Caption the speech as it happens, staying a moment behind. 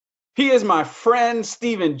He is my friend,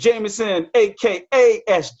 Stephen Jameson, a.k.a.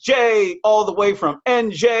 SJ, all the way from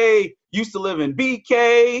NJ. Used to live in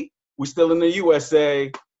BK. We're still in the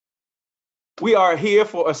USA. We are here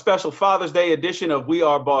for a special Father's Day edition of We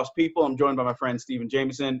Are Boss People. I'm joined by my friend, Stephen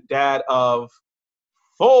Jameson, dad of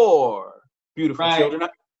 4 beautiful children.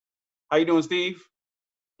 How you doing, Steve?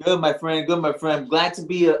 Good, my friend. Good, my friend. Glad to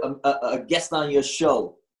be a guest on your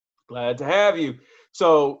show. Glad to have you.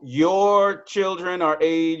 So your children are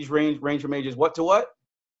range from ages what to what?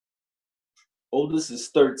 Oldest is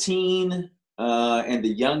 13, and the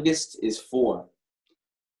youngest is 4.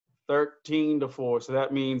 13 to 4. So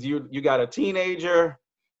that means you got a teenager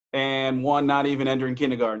and one not even entering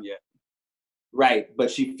kindergarten yet. Right, but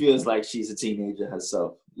she feels like she's a teenager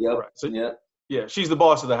herself. Yep. Right. So, yep. Yeah, she's the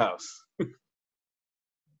boss of the house.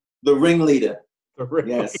 The ringleader.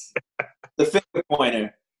 Yes. The finger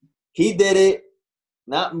pointer. He did it,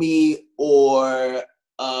 not me, or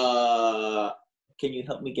can you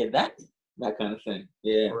help me get that? That kind of thing.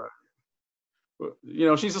 Yeah. Right. You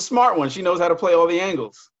know, she's a smart one. She knows how to play all the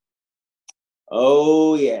angles.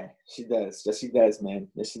 Oh, yeah. She does. Yes, she does, man.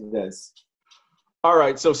 Yes, she does. All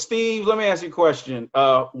right. So, Steve, let me ask you a question.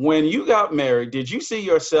 When you got married, did you see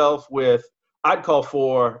yourself with, I'd call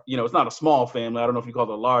 4, you know, it's not a small family. I don't know if you call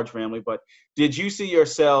it a large family, but did you see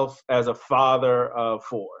yourself as a father of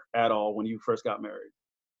 4 at all when you first got married?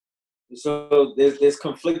 So there's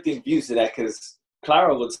conflicting views to that, because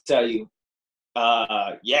Clara will tell you,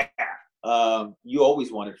 you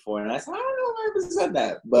always wanted 4. And I said, I don't know if I ever said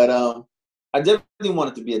that. But I definitely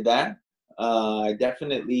wanted to be a dad. I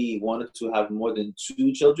definitely wanted to have more than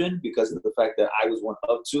 2 children because of the fact that I was one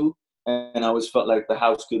of 2. And I always felt like the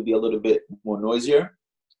house could be a little bit more noisier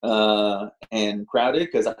and crowded,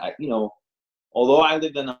 because although I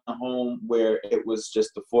lived in a home where it was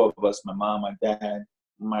just the 4 of us, my mom, my dad,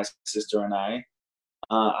 my sister, and I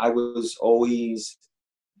was always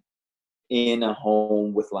in a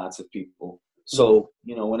home with lots of people. So,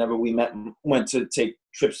 whenever we went to take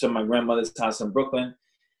trips to my grandmother's house in Brooklyn,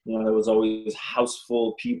 there was always house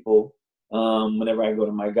full of people. Whenever I go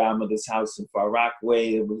to my godmother's house in Far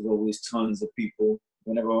Rockaway, there was always tons of people.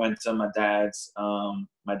 Whenever I went to my dad's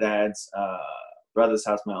brother's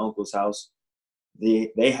house, my uncle's house,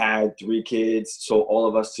 they had 3 kids. So all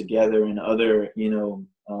of us together and other,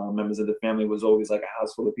 members of the family was always like a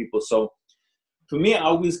house full of people. So for me, I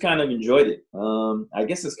always kind of enjoyed it. I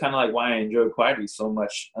guess it's kind of like why I enjoy Quietly so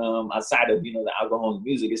much. Outside of, the alcohol and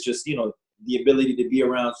music, it's just, the ability to be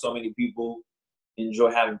around so many people,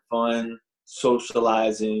 enjoy having fun,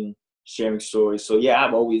 socializing, sharing stories. So yeah,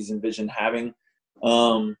 I've always envisioned having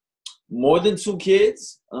more than 2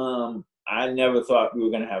 kids. I never thought we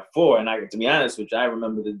were gonna have 4. And to be honest with you, I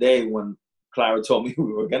remember the day when Clara told me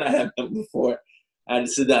we were gonna have them before. I had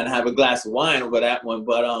to sit down and have a glass of wine over that one.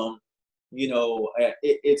 But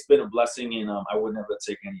it's been a blessing, and I would never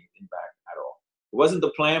take anything back at all. It wasn't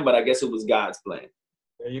the plan, but I guess it was God's plan.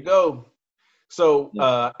 There you go. So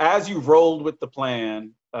as you rolled with the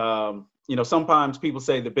plan, sometimes people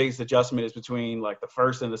say the biggest adjustment is between like the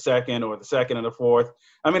first and the second, or the second and the fourth.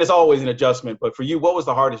 I mean, it's always an adjustment, but for you, what was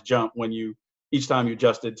the hardest jump when each time you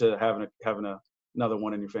adjusted to having another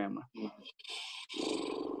one in your family?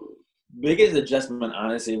 Biggest adjustment,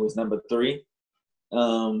 honestly, was number 3,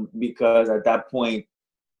 because at that point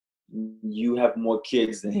you have more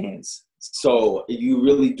kids than hands, so you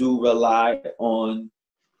really do rely on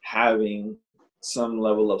having some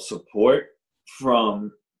level of support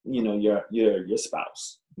from your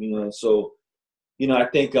spouse. So I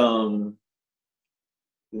think the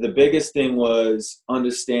biggest thing was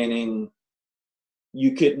understanding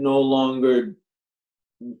you could no longer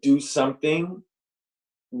do something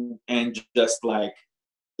and just like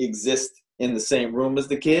exist in the same room as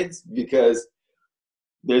the kids, because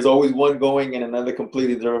there's always one going in another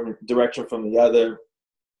completely different direction from the other.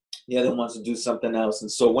 The other wants to do something else. And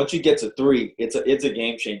so once you get to 3, it's a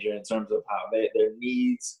game changer in terms of how their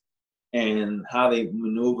needs and how they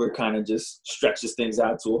maneuver kind of just stretches things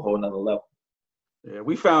out to a whole nother level. Yeah,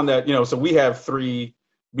 we found that, so we have 3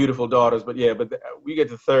 beautiful daughters, but we get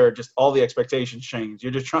to 3rd, just all the expectations change.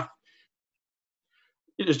 You're just trying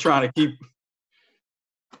to keep,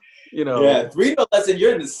 Yeah, 3 no less, and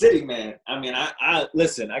you're in the city, man. I mean, I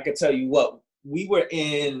listen, I can tell you what, we were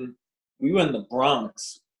in the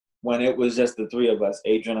Bronx when it was just the 3 of us,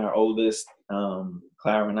 Adrian, our oldest,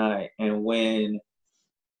 Clara, and I. And when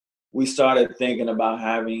we started thinking about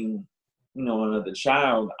having, another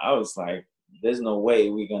child, I was like, there's no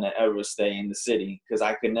way we're going to ever stay in the city, because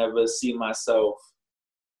I could never see myself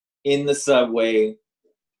in the subway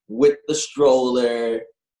with the stroller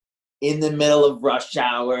in the middle of rush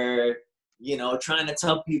hour, trying to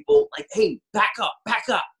tell people like, hey, back up,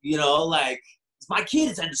 like, my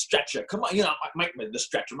kid is in the stretcher. Come on, the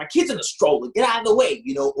stretcher. My kid's in the stroller. Get out of the way,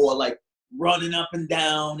 or like running up and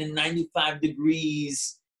down in 95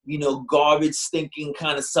 degrees, garbage stinking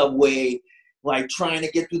kind of subway, like trying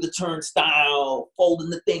to get through the turnstile,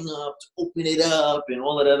 folding the thing up to open it up and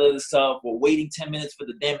all of that other stuff, or waiting 10 minutes for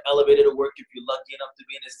the damn elevator to work if you're lucky enough to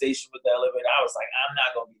be in a station with the elevator. I was like, I'm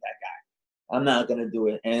not going to be that guy. I'm not going to do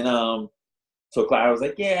it. And so Clara was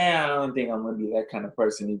like, yeah, I don't think I'm going to be that kind of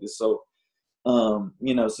person either. So, so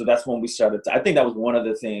that's when we started. I think that was one of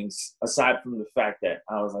the things, aside from the fact that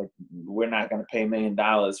I was like, we're not going to pay $1 million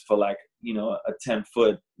for like, a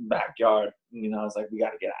 10-foot backyard. I was like, we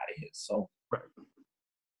got to get out of here. So. Right.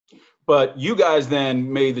 But you guys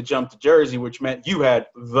then made the jump to Jersey, which meant you had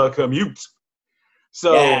the commute.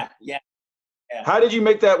 So yeah. How did you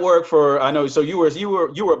make that work for, I know, so you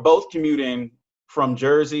were both commuting from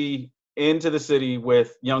Jersey into the city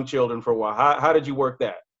with young children for a while. How did you work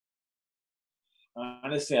that?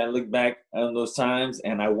 Honestly, I look back on those times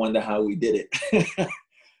and I wonder how we did it.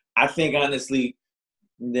 I think, honestly,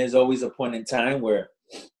 there's always a point in time where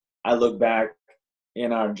I look back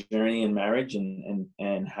in our journey in marriage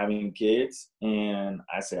and having kids, and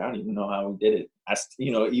I say, I don't even know how we did it.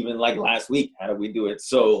 Even like last week, how did we do it?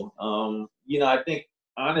 So, I think,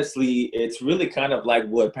 honestly, it's really kind of like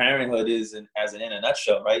what parenthood is in a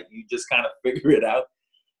nutshell, right? You just kind of figure it out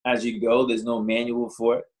as you go. There's no manual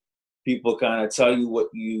for it. People kind of tell you what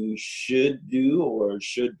you should do or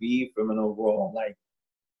should be from an overall, like,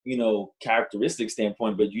 characteristic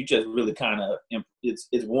standpoint, but you just really kind of, it's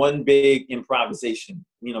one big improvisation,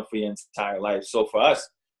 for your entire life. So for us,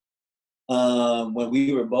 when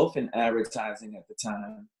we were both in advertising at the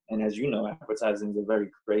time, and as you know, advertising is a very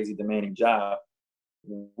crazy, demanding job,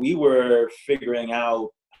 we were figuring out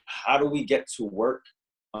how do we get to work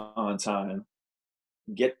on time,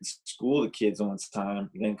 get to school the kids on time,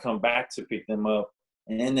 then come back to pick them up,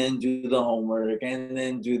 and then do the homework, and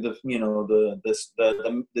then do the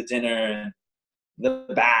the dinner and the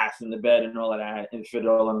bath and the bed and all of that, and fit it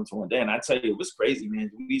all into one day. And I tell you, it was crazy,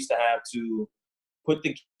 man. We used to have to put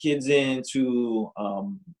the kids into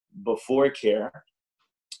before care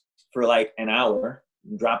for like an hour,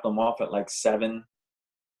 drop them off at like 7:15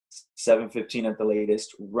 at the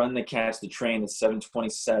latest, run to catch the train at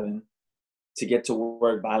 7:27 to get to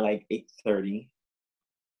work by like 8:30,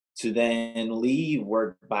 to then leave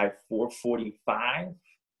work by 4:45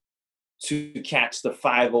 to catch the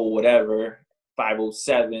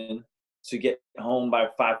 5:07 to get home by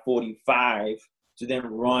 5:45 to then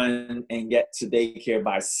run and get to daycare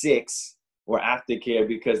by 6 or aftercare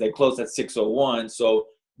because they close at 6:01. So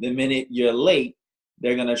the minute you're late,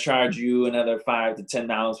 they're gonna charge you another $5 to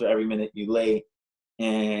 $10 for every minute you late.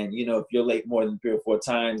 And if you're late more than 3 or 4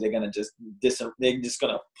 times, they're gonna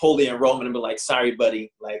gonna pull the enrollment and be like, "Sorry,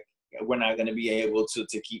 buddy, like we're not gonna be able to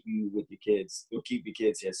keep you with your kids. We'll keep your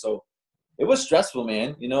kids here." So it was stressful,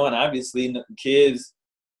 man. And obviously kids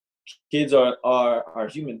are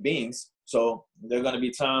human beings. So there are gonna be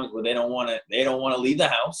times where they don't want to leave the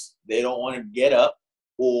house, they don't want to get up,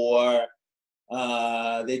 or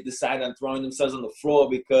they decide on throwing themselves on the floor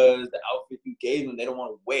because the outfit you gave them they don't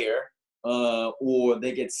want to wear. Or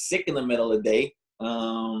they get sick in the middle of the day.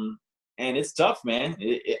 And it's tough, man.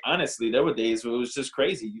 Honestly, there were days where it was just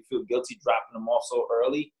crazy. You feel guilty dropping them off so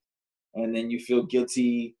early, and then you feel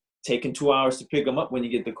guilty taking 2 hours to pick them up when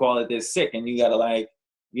you get the call that they're sick, and you gotta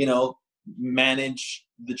manage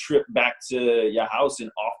the trip back to your house in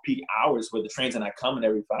off-peak hours where the trains are not coming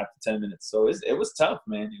every 5 to 10 minutes. So it was tough,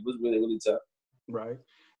 man. It was really, really tough. Right.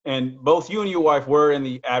 And both you and your wife were in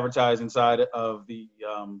the advertising side of the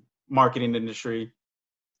marketing industry.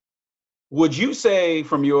 Would you say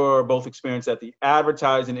from your both experience that the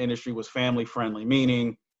advertising industry was family friendly,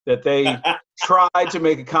 meaning that they tried to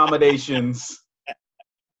make accommodations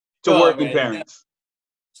to working parents?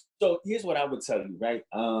 So here's what I would tell you, right?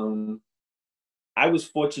 I was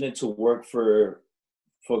fortunate to work for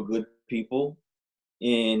good people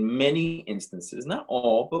in many instances, not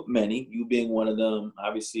all, but many, you being one of them.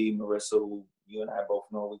 Obviously, Marissa, who you and I both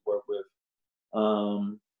know we work with,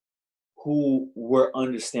 who were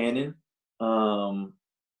understanding.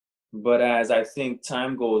 But as I think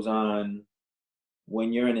time goes on,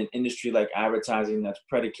 when you're in an industry like advertising that's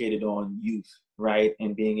predicated on youth, right,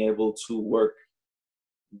 and being able to work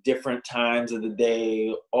different times of the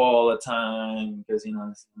day all the time, because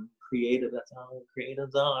creative, that's how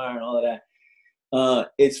creatives are and all of that.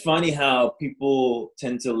 It's funny how people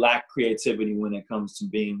tend to lack creativity when it comes to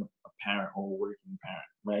being a parent or a working parent,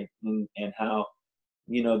 right? And how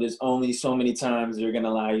there's only so many times they're going to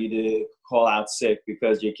allow you to call out sick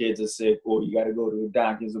because your kids are sick, or you got to go to a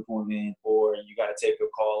doctor's appointment, or you got to take a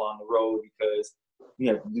call on the road because you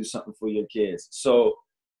have to do something for your kids. So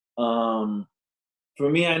for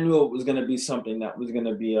me, I knew it was going to be something that was going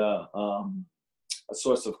to be a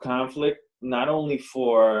source of conflict, not only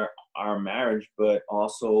for our marriage, but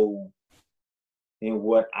also in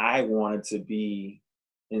what I wanted to be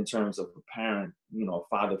in terms of a parent, a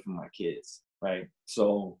father for my kids, right?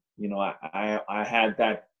 So, I had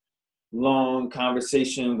that long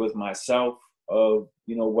conversation with myself of,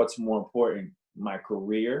 what's more important, my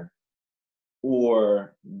career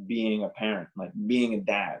or being a parent, like being a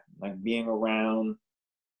dad, like being around,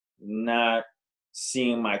 not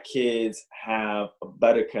seeing my kids have a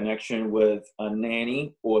better connection with a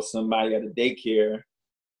nanny or somebody at a daycare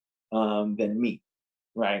than me,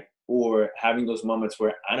 right? Or having those moments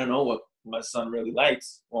where I don't know what my son really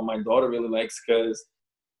likes or my daughter really likes because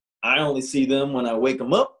I only see them when I wake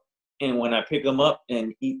them up and when I pick them up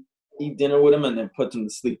and eat dinner with them and then put them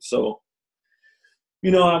to sleep. So,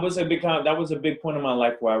 that was a big point in my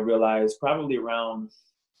life where I realized probably around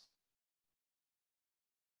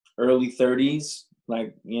early 30s,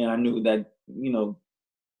 like, I knew that,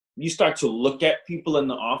 you start to look at people in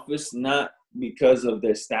the office, not because of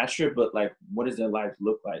their stature, but like, what does their life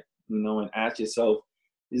look like? And ask yourself,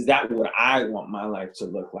 is that what I want my life to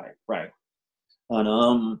look like? Right.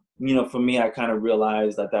 And, for me, I kind of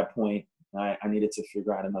realized at that point, I needed to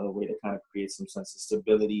figure out another way to kind of create some sense of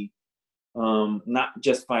stability, not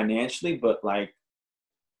just financially, but like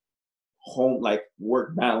home, like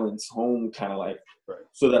work balance, home kind of like, right,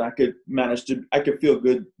 so that I could feel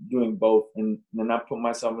good doing both and not put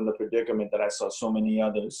myself in the predicament that I saw so many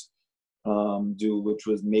others do, which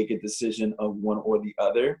was make a decision of one or the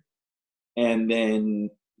other and then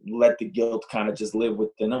let the guilt kind of just live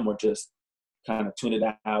within them or just kind of tune it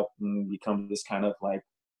out and become this kind of like,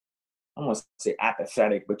 I don't want to say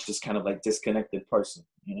apathetic, but just kind of like disconnected person,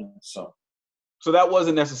 So that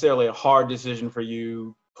wasn't necessarily a hard decision for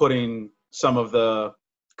you, putting some of the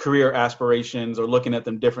career aspirations or looking at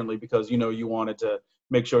them differently because, you wanted to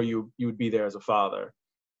make sure you would be there as a father.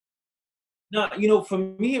 No, for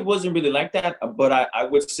me, it wasn't really like that, but I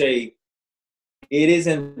would say it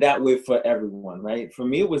isn't that way for everyone, right? For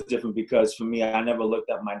me, it was different because for me, I never looked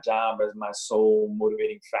at my job as my sole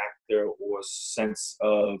motivating factor or sense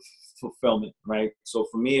of fulfillment, right? So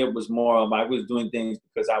for me, it was more of I was doing things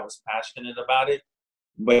because I was passionate about it,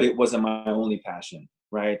 but it wasn't my only passion,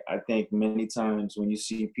 right? I think many times when you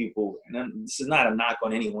see people, and this is not a knock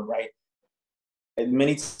on anyone, right? And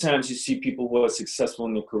many times you see people who are successful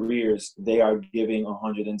in their careers, they are giving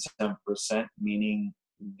 110%, meaning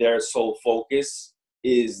their sole focus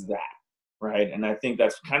is that, right? And I think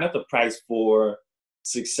that's kind of the price for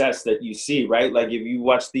success that you see, right? Like if you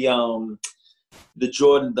watch the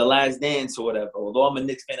Jordan, The Last Dance or whatever, although I'm a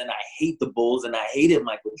Knicks fan and I hate the Bulls and I hated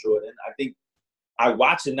Michael Jordan, I think I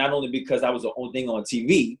watched it not only because that was the only thing on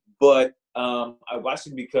TV, but I watched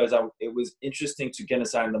it because it was interesting to get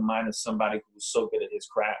inside the mind of somebody who was so good at his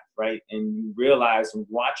craft, right? And you realize when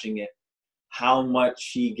watching it how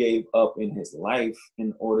much he gave up in his life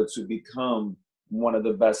in order to become one of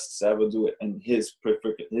the best to ever do it in his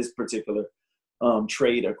particular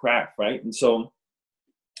trade or craft, right? And so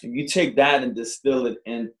if you take that and distill it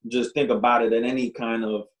and just think about it in any kind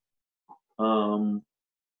of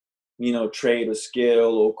trade or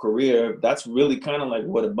skill or career, that's really kind of like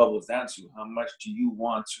what it bubbles down to. How much do you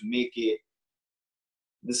want to make it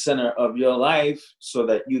the center of your life so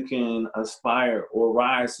that you can aspire or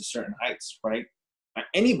rise to certain heights, right?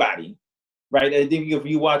 Anybody, right? I think if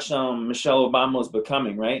you watch Michelle Obama's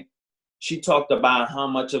Becoming, right? She talked about how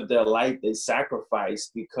much of their life they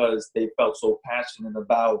sacrificed because they felt so passionate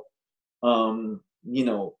about,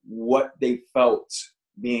 what they felt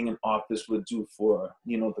being in office would do for,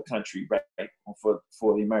 the country, right? For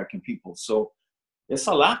the American people. So it's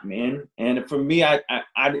a lot, man. And for me, I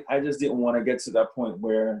just didn't want to get to that point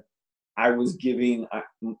where I was giving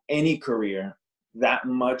any career that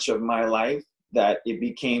much of my life that it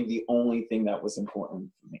became the only thing that was important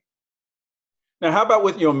for me. Now, how about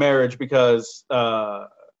with your marriage? Because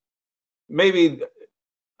maybe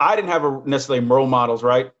I didn't have necessarily role models,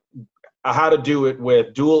 right? How to do it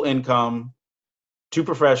with dual income, two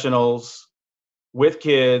professionals, with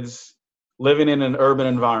kids, living in an urban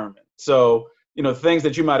environment. So, things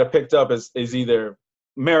that you might have picked up is either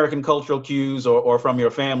American cultural cues or from your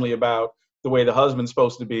family about the way the husband's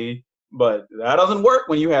supposed to be. But that doesn't work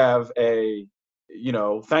when you have a,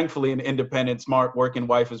 thankfully an independent, smart working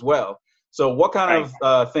wife as well. So what kind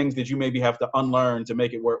of things did you maybe have to unlearn to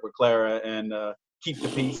make it work with Clara and keep the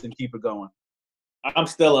peace and keep it going? I'm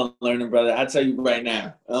still unlearning, brother. I tell you right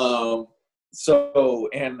now.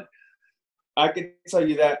 And I can tell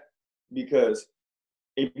you that because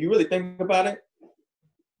if you really think about it,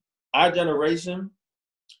 our generation,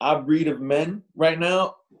 our breed of men right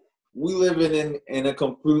now, we live in a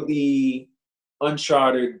completely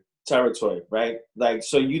uncharted territory, right? Like,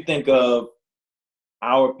 so you think of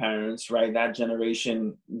our parents, right? That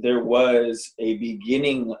generation, there was a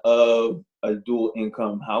beginning of a dual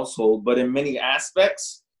income household, but in many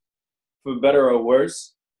aspects, for better or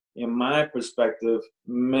worse, in my perspective,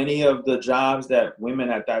 many of the jobs that women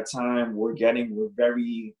at that time were getting were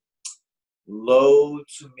very low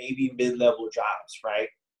to maybe mid-level jobs, right?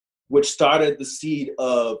 Which started the seed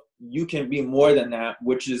of you can be more than that,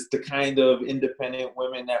 which is the kind of independent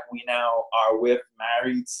women that we now are with,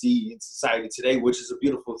 married, see in society today, which is a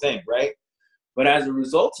beautiful thing, right? But as a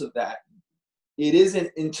result of that, it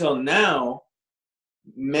isn't until now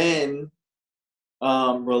men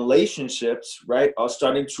relationships, right, are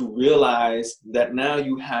starting to realize that now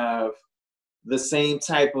you have the same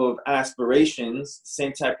type of aspirations,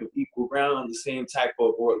 same type of equal ground, the same type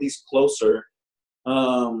of, or at least closer,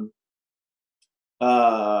 um,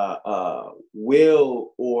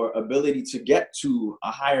 will or ability to get to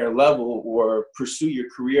a higher level or pursue your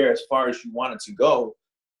career as far as you want it to go,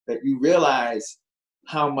 that you realize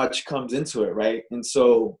how much comes into it, right? And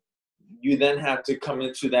so you then have to come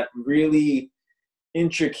into that really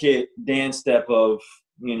intricate dance step of,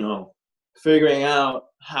 figuring out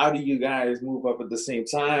how do you guys move up at the same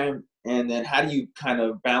time, and then how do you kind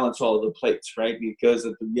of balance all of the plates, right? Because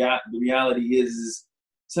the reality is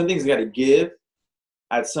something's got to give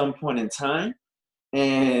at some point in time.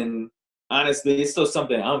 And honestly, it's still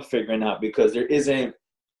something I'm figuring out because there isn't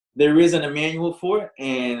a manual for it,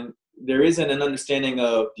 and there isn't an understanding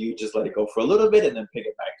of, do you just let it go for a little bit and then pick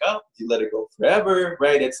it back up? Do you let it go forever,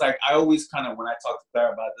 right? It's like I always kind of, when I talk to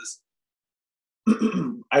Claire about this,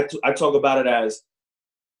 I talk about it as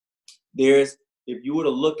if you were to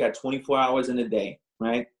look at 24 hours in a day,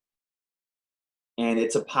 right? And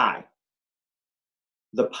it's a pie.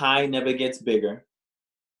 The pie never gets bigger.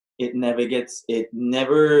 You never get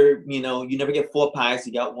four pies,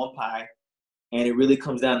 you got one pie. And it really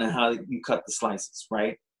comes down to how you cut the slices,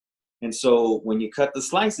 right? And so when you cut the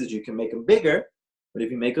slices, you can make them bigger, but if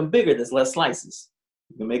you make them bigger, there's less slices.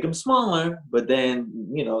 You can make them smaller, but then,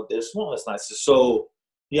 there's smaller slices. So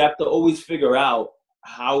you have to always figure out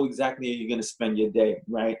how exactly are you going to spend your day,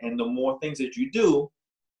 right? And the more things that you do,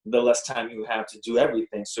 the less time you have to do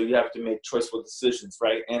everything. So you have to make choiceful decisions,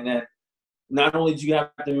 right? And then not only do you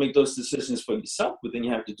have to make those decisions for yourself, but then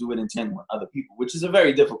you have to do it in tandem with other people, which is a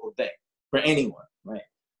very difficult thing for anyone, right?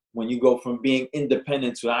 When you go from being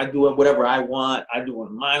independent to I do it whatever I want, I do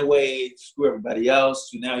it my way, screw everybody else,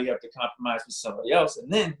 to now you have to compromise with somebody else.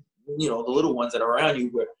 And then, the little ones that are around you,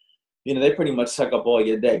 where, they pretty much suck up all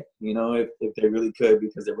your day, if they really could,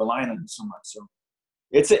 because they're relying on you so much. So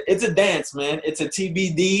it's a dance, man. It's a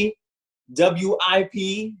TBD,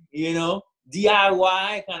 WIP,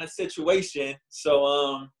 DIY kind of situation.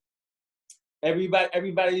 So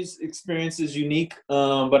everybody's experience is unique.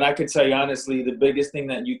 But I could tell you honestly, the biggest thing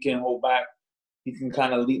that you can hold back, you can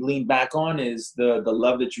kind of lean back on, is the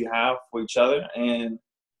love that you have for each other, and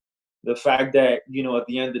the fact that, at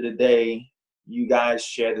the end of the day, you guys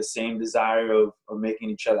share the same desire of making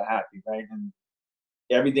each other happy, right? And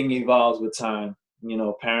everything evolves with time,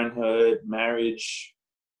 parenthood, marriage,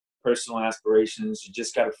 personal aspirations. You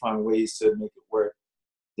just got to find ways to make it work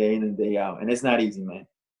day in and day out. And it's not easy, man.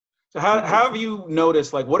 So how have you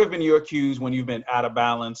noticed, like, what have been your cues when you've been out of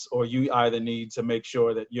balance, or you either need to make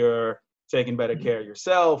sure that you're taking better care of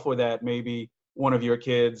yourself, or that maybe one of your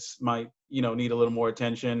kids might, need a little more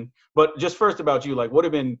attention? But just first about you, like,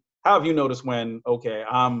 how have you noticed when, okay,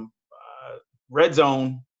 I'm red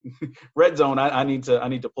zone, I need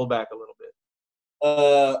to pull back a little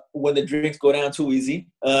bit? When the drinks go down too easy,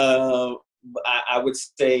 I would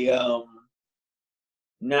say,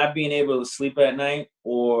 not being able to sleep at night,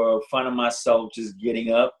 or finding myself just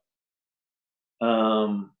getting up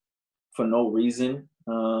for no reason.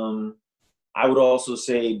 I would also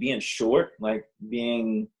say being short, like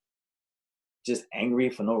being just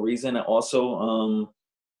angry for no reason. Also,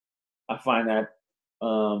 I find that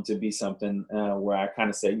to be something where I kind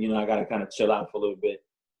of say, I got to kind of chill out for a little bit.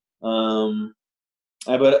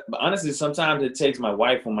 But honestly, sometimes it takes my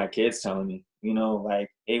wife or my kids telling me, like,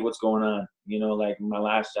 hey, what's going on? Like my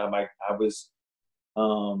last job, I was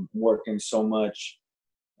working so much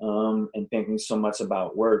and thinking so much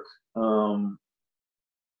about work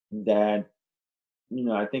that,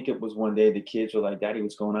 I think it was one day the kids were like, Daddy,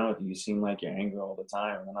 what's going on with you? You seem like you're angry all the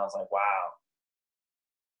time. And I was like, wow,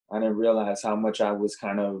 I didn't realize how much I was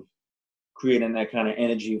kind of creating that kind of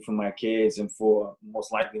energy for my kids and for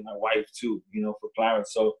most likely my wife too, for Clara.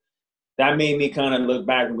 So that made me kind of look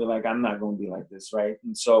back and be like, I'm not going to be like this, right?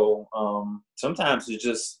 And so sometimes it's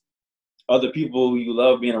just other people you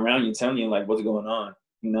love being around you telling you like what's going on,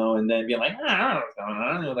 and then being like, I don't know what's going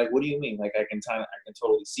on. You're like, what do you mean? Like I can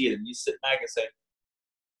totally see it, and you sit back and say,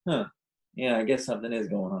 huh, yeah, I guess something is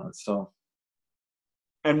going on. So.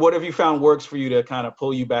 And what have you found works for you to kind of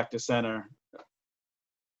pull you back to center?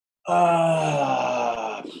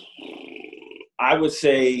 I would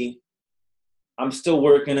say I'm still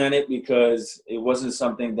working on it because it wasn't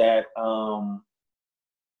something that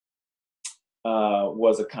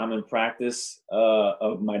was a common practice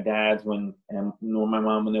of my dad's nor my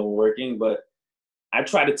mom when they were working. But I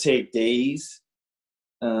try to take days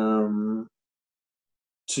to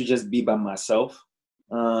just be by myself,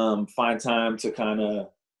 find time to kind of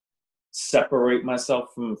separate myself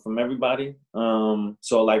from everybody.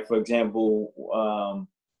 So like, for example,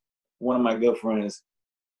 one of my good friends,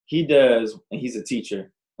 he does, and he's a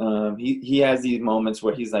teacher. He has these moments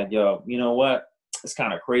where he's like, yo, you know what? It's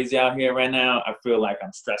kind of crazy out here right now. I feel like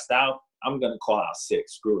I'm stressed out. I'm going to call out sick.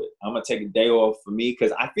 Screw it. I'm going to take a day off for me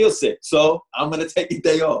because I feel sick. So I'm going to take a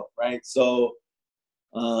day off, right? So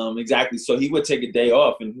exactly. So he would take a day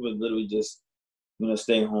off and he would literally just,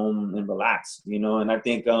 stay home and relax, and I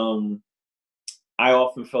think I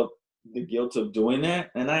often felt the guilt of doing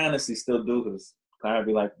that. And I honestly still do because Clara would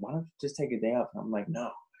be like, why don't you just take a day off? And I'm like,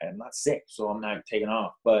 no, I'm not sick, so I'm not taking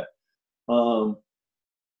off. But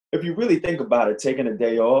if you really think about it, taking a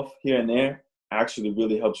day off here and there actually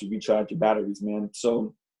really helps you recharge your batteries, man.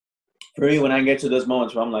 So for me, when I get to those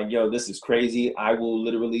moments where I'm like, yo, this is crazy, I will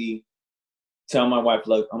literally tell my wife,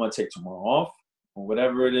 look, I'm going to take tomorrow off or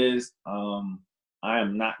whatever it is. I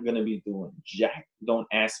am not going to be doing jack. Don't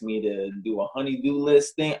ask me to do a honey-do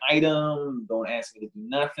list item. Don't ask me to do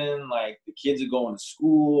nothing. Like, the kids are going to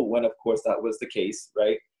school, when, of course, that was the case,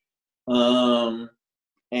 right? And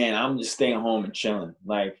I'm just staying home and chilling.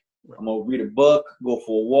 Like, I'm going to read a book, go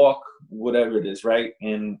for a walk, whatever it is, right?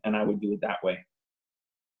 And I would do it that way.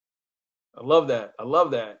 I love that.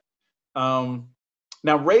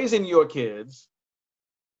 Now, raising your kids,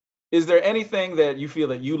 is there anything that you feel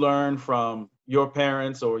that you learned from your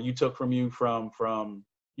parents or you took from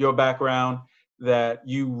your background that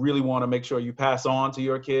you really want to make sure you pass on to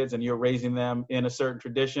your kids and you're raising them in a certain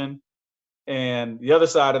tradition? And the other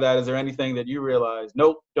side of that, is there anything that you realize,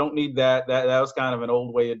 nope, don't need that. That was kind of an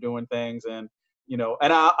old way of doing things. And,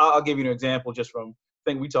 and I'll give you an example just from, I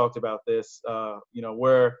think we talked about this,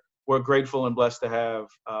 we're grateful and blessed to have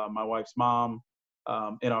my wife's mom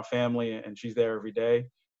in our family, and she's there every day.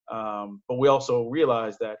 But we also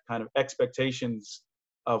realize that kind of expectations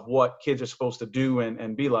of what kids are supposed to do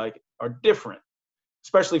and be like are different,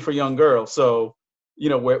 especially for young girls. So,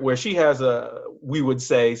 where she has we would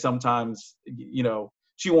say sometimes,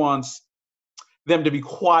 she wants them to be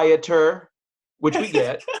quieter, which we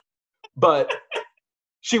get, but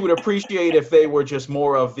she would appreciate if they were just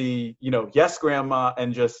more of the, yes, grandma,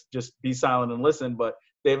 and just be silent and listen, but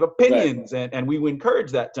they have opinions, right. and we would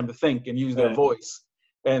encourage them to think and use their voice.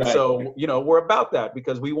 And so, we're about that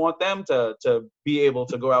because we want them to be able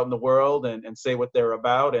to go out in the world and say what they're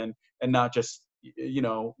about and not just,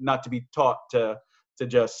 not to be taught to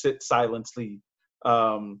just sit silently.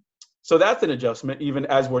 So that's an adjustment, even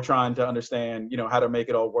as we're trying to understand, how to make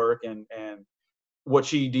it all work and what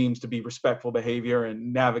she deems to be respectful behavior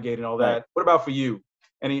and navigating all that. Right. What about for you?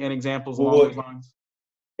 Any examples along those lines?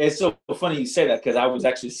 It's so funny you say that because I was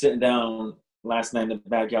actually sitting down last night in the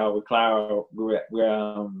backyard with Clara where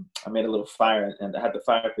I made a little fire and I had the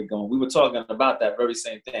fire pit going. We were talking about that very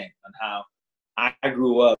same thing and how I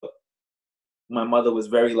grew up. My mother was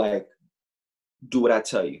very like, do what I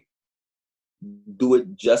tell you. Do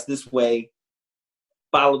it just this way.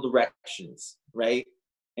 Follow directions, right?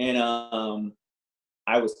 And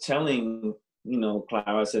I was telling,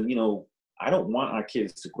 Clara, I said, I don't want our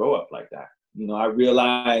kids to grow up like that. I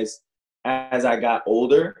realized as I got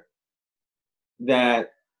older that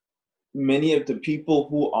many of the people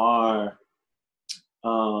who are, I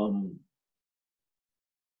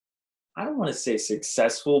don't want to say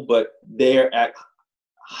successful, but they're at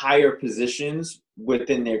higher positions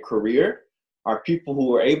within their career are people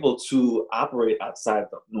who are able to operate outside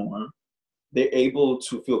the norm. They're able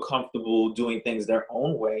to feel comfortable doing things their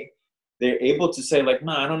own way. They're able to say like,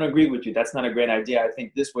 no, I don't agree with you. That's not a great idea. I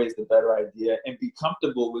think this way is the better idea, and be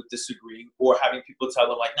comfortable with disagreeing or having people tell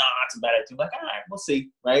them like, no, it's a bad idea. Like, all right, we'll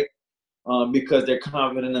see, right? Because they're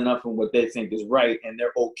confident enough in what they think is right, and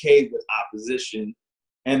they're okay with opposition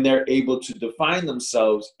and they're able to define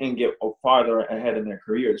themselves and get farther ahead in their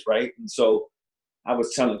careers, right? And so I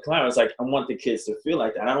was telling Clara, I was like, I want the kids to feel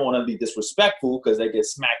like that. I don't want to be disrespectful because they get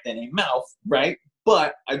smacked in their mouth, right?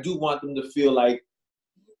 But I do want them to feel like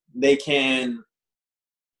they can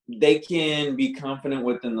be confident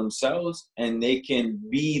within themselves, and they can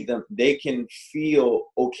feel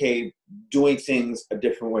okay doing things a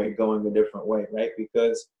different way, going a different way, right?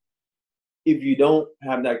 Because if you don't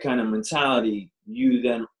have that kind of mentality, you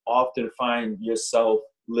then often find yourself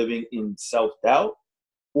living in self-doubt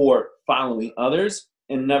or following others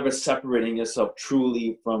and never separating yourself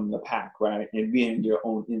truly from the pack, right? And being your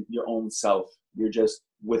own self. You're just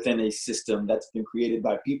within a system that's been created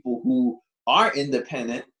by people who are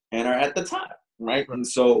independent and are at the top, right? And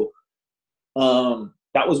so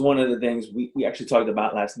that was one of the things we actually talked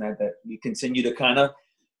about last night that we continue to kind of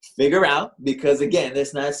figure out, because again,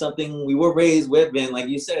 it's not something we were raised with. And like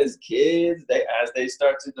you said, as kids, as they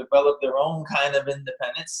start to develop their own kind of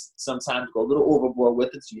independence, sometimes go a little overboard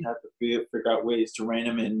with it. So you have to figure out ways to rein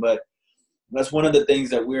them in. But that's one of the things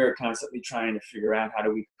that we're constantly trying to figure out. How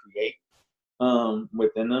do we create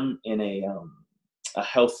within them in a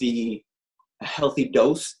healthy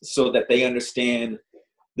dose, so that they understand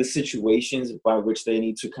the situations by which they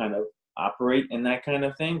need to kind of operate in that kind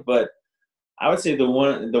of thing. But I would say the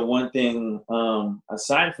one thing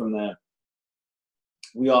aside from that,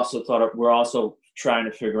 we're also trying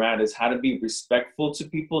to figure out is how to be respectful to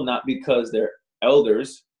people, not because they're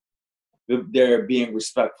elders, but they're being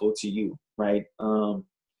respectful to you, right?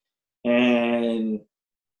 And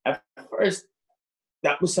at first,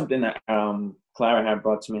 that was something that Clara had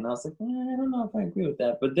brought to me, and I was like, I don't know if I agree with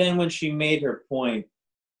that. But then when she made her point,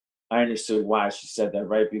 I understood why she said that,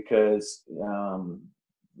 right? Because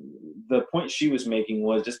the point she was making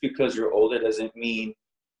was, just because you're older doesn't mean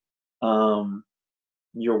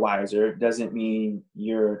you're wiser, doesn't mean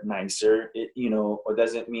you're nicer, or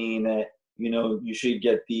doesn't mean that, you should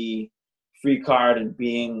get the free card and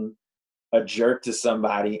being a jerk to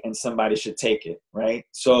somebody and somebody should take it, right?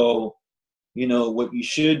 So, what you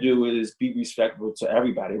should do is be respectful to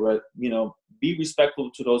everybody, right? Be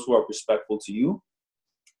respectful to those who are respectful to you,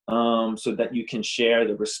 so that you can share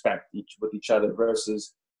the respect with each other,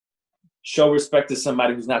 versus show respect to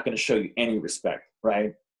somebody who's not going to show you any respect,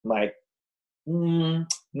 right? Like,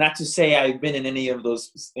 not to say I've been in any of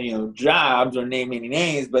those, jobs or name any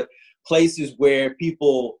names, but places where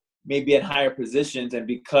people may be at higher positions, and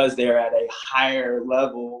because they're at a higher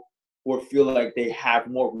level or feel like they have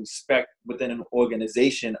more respect within an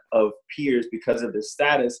organization of peers because of their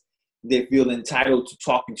status, they feel entitled to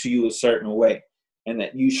talking to you a certain way, and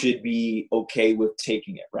that you should be okay with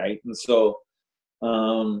taking it, right? And so,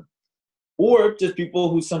 or just people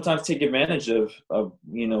who sometimes take advantage of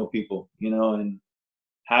people, and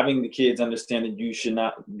having the kids understand that you should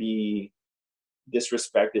not be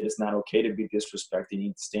disrespected. It's not okay to be disrespected. You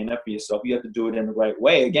need to stand up for yourself. You have to do it in the right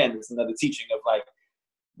way. Again, it's another teaching of like,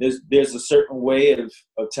 there's a certain way of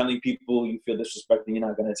telling people you feel disrespected, you're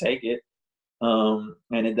not going to take it. And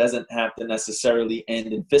it doesn't have to necessarily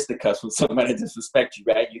end in fisticuffs when somebody disrespects you,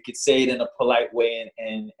 right? You could say it in a polite way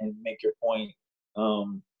and make your point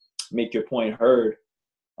heard,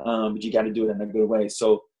 but you got to do it in a good way.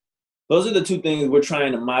 So those are the two things we're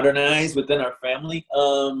trying to modernize within our family,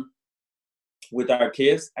 with our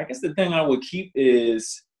kids. I guess the thing I would keep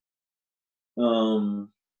is,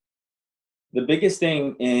 the biggest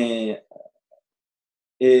thing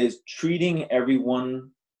is treating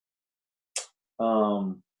everyone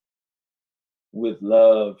with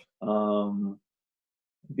love,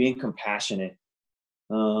 being compassionate,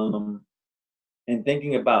 and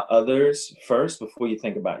thinking about others first before you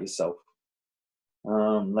think about yourself.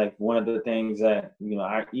 Like one of the things that,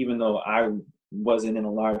 even though I wasn't in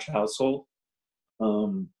a large household,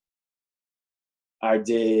 I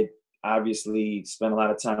did obviously spend a lot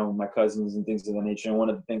of time with my cousins and things of that nature. And one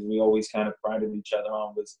of the things we always kind of prided each other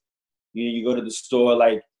on was, you go to the store,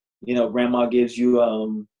 like, grandma gives you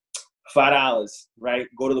 $5, right?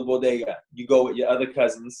 Go to the bodega. You go with your other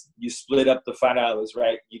cousins. You split up the $5,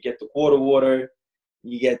 right? You get the quarter water.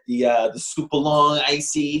 You get the super long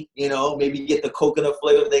icy. Maybe you get the coconut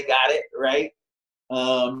flavor if they got it, right?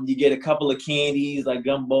 You get a couple of candies like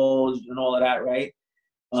gumballs and all of that, right?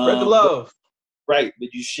 Spread the love. Right,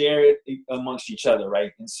 but you share it amongst each other,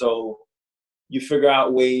 right? And so you figure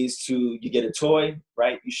out ways to, you get a toy,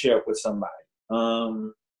 right? You share it with somebody.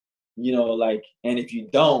 And if you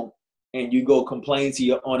don't, and you go complain to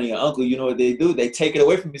your aunt or your uncle, you know what they do? They take it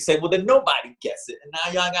away from you and say, well, then nobody gets it. And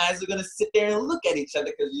now y'all guys are going to sit there and look at each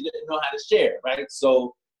other because you didn't know how to share, right?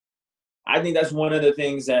 So I think that's one of the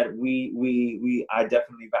things that I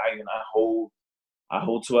definitely value, and I hold I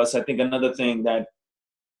hold to us. I think another thing that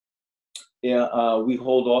we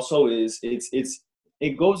hold also is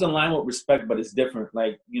it goes in line with respect, but it's different.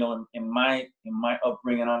 Like, in my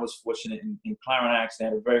upbringing, I was fortunate in Clarence. I actually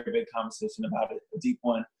had a very big conversation about it, a deep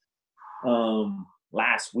one,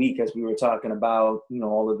 last week, as we were talking about,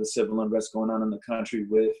 all of the civil unrest going on in the country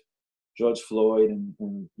with George Floyd and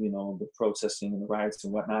the protesting and the riots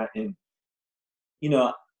and whatnot. And,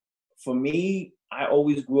 for me, I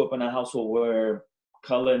always grew up in a household where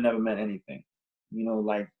color never meant anything.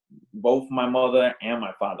 Like both my mother and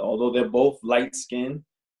my father, although they're both light skinned,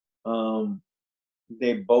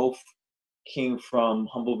 they both came from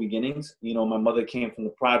humble beginnings. My mother came from the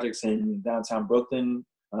projects in downtown Brooklyn,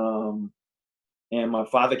 and my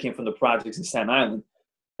father came from the projects in Staten Island.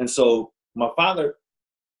 And so my father,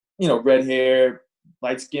 red hair,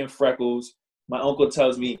 light skin, freckles. My uncle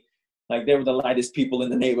tells me, like, they were the lightest people in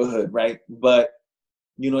the neighborhood, right? But,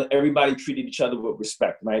 everybody treated each other with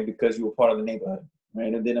respect, right? Because you were part of the neighborhood,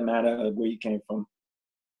 right? It didn't matter where you came from.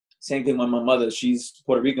 Same thing with my mother. She's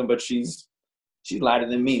Puerto Rican, but she's lighter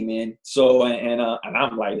than me, man. So, and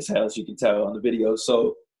I'm light as hell, as you can tell on the video.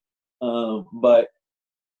 So, but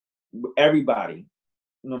everybody,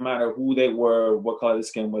 no matter who they were, what color their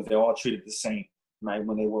skin was, they all treated the same, right?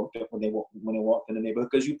 When they walked in the neighborhood,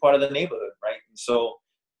 because you're part of the neighborhood, right? And so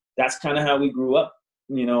that's kind of how we grew up,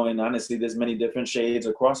 and honestly, there's many different shades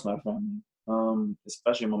across my family,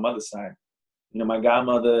 especially my mother's side. My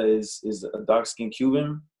godmother is a dark-skinned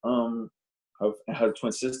Cuban. Her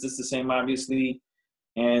twin sister's the same, obviously.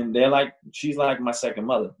 And she's like my second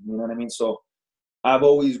mother, you know what I mean? So I've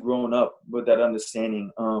always grown up with that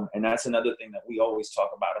understanding. And that's another thing that we always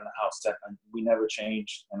talk about in the house, that we never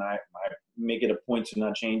change. And I make it a point to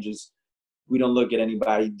not change, is we don't look at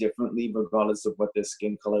anybody differently, regardless of what their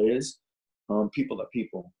skin color is. People are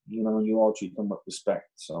people, and you all treat them with respect.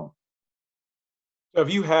 So have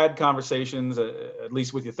you had conversations, at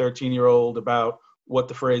least with your 13-year-old, about what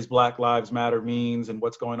the phrase Black Lives Matter means and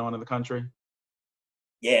what's going on in the country?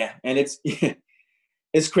 Yeah, and it's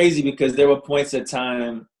it's crazy, because there were points at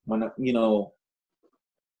time when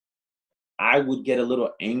I would get a little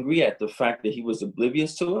angry at the fact that he was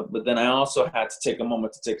oblivious to it, but then I also had to take a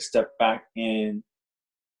moment to take a step back and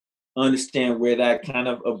understand where that kind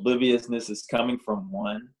of obliviousness is coming from.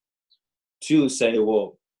 One, two, say,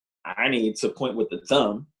 well, I need to point with the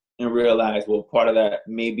thumb and realize, well, part of that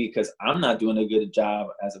may be because I'm not doing a good job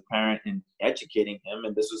as a parent in educating him.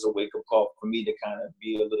 And this was a wake-up call for me to kind of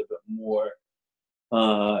be a little bit more,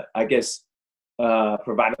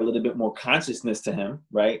 provide a little bit more consciousness to him,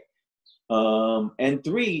 right? And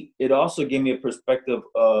three, it also gave me a perspective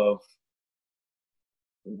of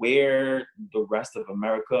where the rest of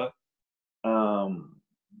America,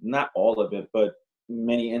 not all of it, but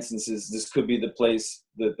many instances, this could be the place,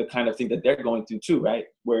 the kind of thing that they're going through too, right?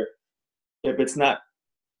 Where if it's not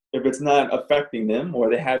affecting them, or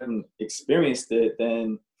they haven't experienced it,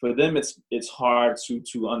 then for them it's hard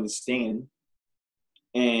to understand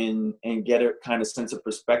and get a kind of sense of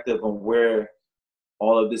perspective on where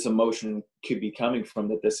all of this emotion could be coming from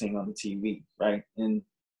that they're seeing on the TV, right? And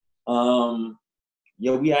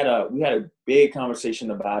we had a big conversation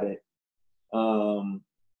about it.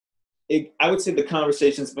 I would say the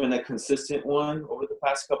conversation's been a consistent one over the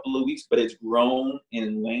past couple of weeks, but it's grown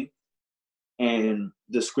in length and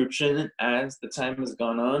description as the time has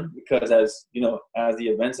gone on, because as the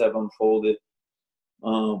events have unfolded,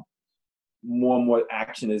 more and more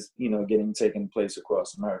action is getting taken place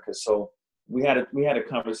across America. So we had a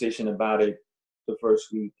conversation about it the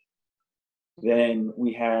first week. Then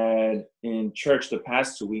we had in church the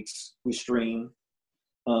past 2 weeks, we streamed.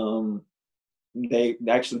 They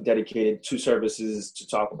actually dedicated 2 services to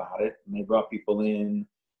talk about it, and they brought people in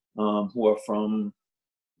who are from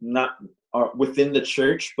not within the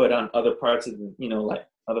church, but on other parts of the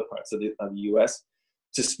other parts of the U.S.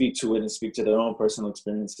 to speak to it and speak to their own personal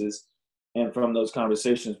experiences. And from those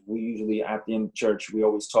conversations, we usually at the end of church, we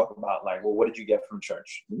always talk about like, well, what did you get from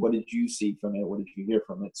church? What did you see from it? What did you hear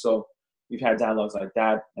from it? So we've had dialogues like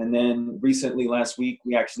that. And then recently, last week,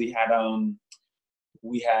 we actually had a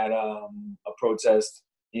protest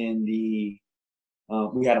in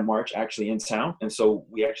we had a march actually in town. And so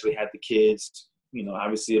we actually had the kids,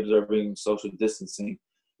 obviously observing social distancing,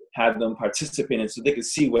 had them participate in so they could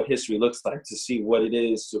see what history looks like, to see what it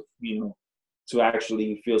is to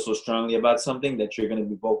actually feel so strongly about something that you're going to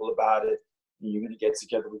be vocal about it, and you're going to get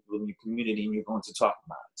together with people in your community and you're going to talk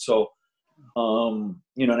about it. So, and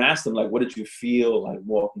ask them, like, what did you feel like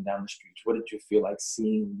walking down the streets? What did you feel like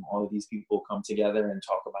seeing all of these people come together and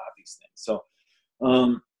talk about these things? So,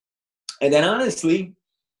 and then honestly,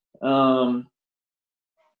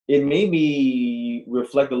 it made me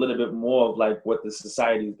reflect a little bit more of like what the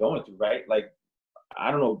society is going through, right? Like, I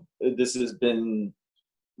don't know if this has been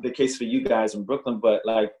the case for you guys in Brooklyn, but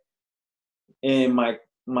like in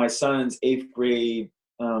my son's 8th grade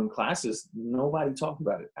classes, nobody talked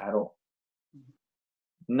about it at all.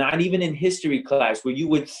 Not even in history class, where you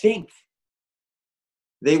would think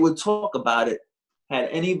they would talk about it. Had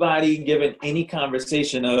anybody given any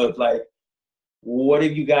conversation of like, what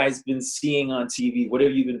have you guys been seeing on TV? What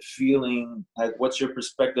have you been feeling? Like, what's your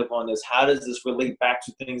perspective on this? How does this relate back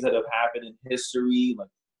to things that have happened in history? Like,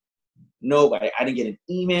 nobody. I didn't get an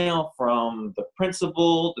email from the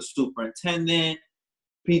principal, the superintendent,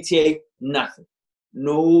 PTA, nothing.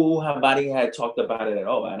 Nobody had talked about it at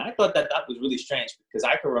all. And I thought that was really strange, because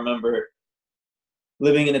I can remember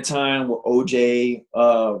living in a time where OJ,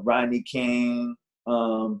 Rodney King,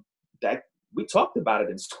 that we talked about it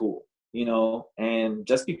in school, you know, and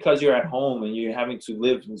just because you're at home and you're having to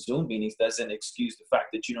live in Zoom meetings doesn't excuse the fact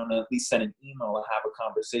that you don't at least send an email or have a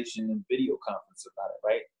conversation in video conference about it,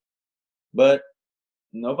 right? But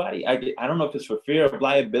nobody, I don't know if it's for fear of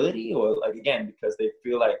liability or like, again, because they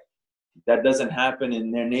feel like that doesn't happen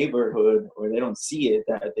in their neighborhood or they don't see it,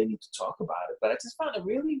 that they need to talk about it. But I just found it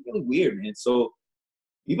really, really weird, man. So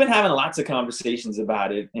we've been having lots of conversations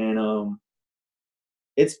about it, and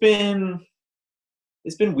it's been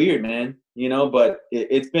weird, man, you know, but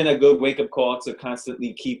it's been a good wake-up call to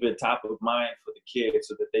constantly keep it top of mind for the kids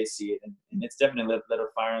so that they see it. And it's definitely lit a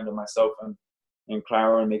fire under myself and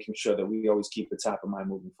Clara, and making sure that we always keep it top of mind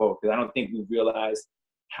moving forward. Because I don't think we realized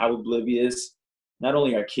how oblivious not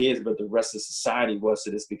only our kids, but the rest of society was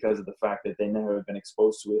to this, because of the fact that they never been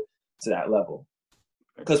exposed to it to that level.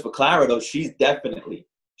 Because for Clara, though, she's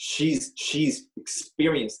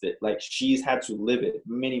experienced it. Like, she's had to live it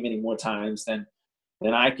many, many more times than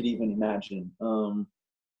I could even imagine.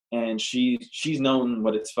 And she's known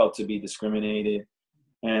what it's felt to be discriminated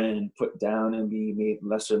and put down and be made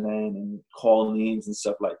lesser than and called names and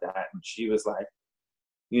stuff like that. And she was like,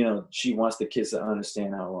 you know, she wants the kids to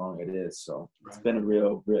understand how wrong it is. So It's been a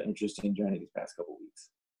real, real interesting journey these past couple of weeks.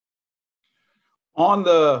 On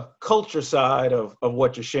the culture side of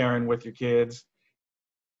what you're sharing with your kids,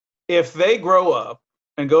 if they grow up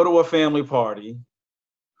and go to a family party,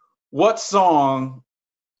 what song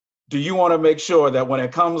do you want to make sure that when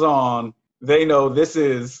it comes on, they know this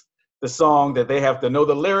is the song that they have to know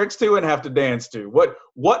the lyrics to and have to dance to?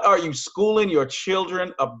 What are you schooling your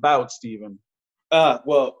children about, Stephen?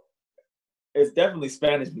 Well, it's definitely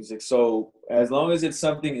Spanish music. So as long as it's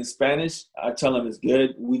something in Spanish, I tell them it's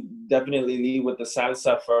good. We definitely lead with the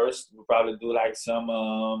salsa first. We'll probably do like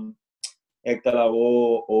some Hector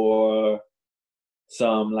Lavoe or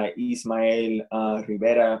some like Ismael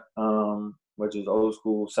Rivera, which is old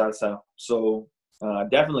school salsa. So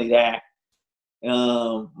definitely that.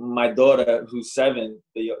 My daughter, who's 7,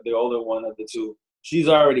 the older one of the two, she's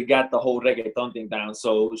already got the whole reggaeton thing down.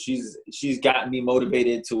 So she's gotten me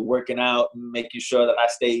motivated to working out and making sure that I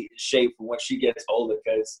stay in shape for when she gets older,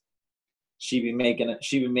 because she be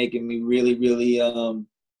making me really, really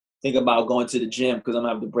think about going to the gym, because I'm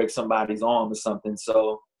gonna have to break somebody's arm or something.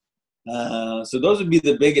 So those would be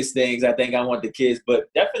the biggest things I think I want the kids.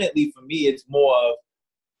 But definitely for me, it's more of,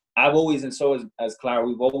 I've always, and so as Clara,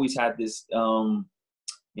 we've always had this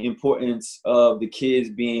importance of the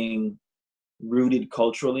kids being rooted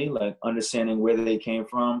culturally, like understanding where they came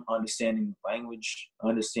from, understanding language,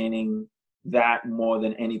 understanding that more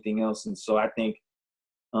than anything else. And so I think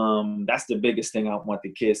that's the biggest thing I want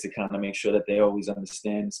the kids to kind of make sure that they always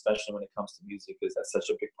understand, especially when it comes to music, because that's such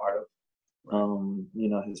a big part of you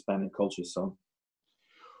know, Hispanic culture. So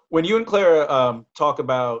when you and Clara talk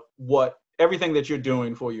about everything that you're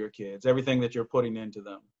doing for your kids, everything that you're putting into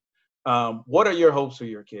them, what are your hopes for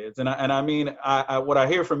your kids? And I mean, what I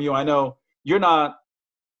hear from you, I know you're not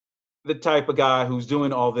the type of guy who's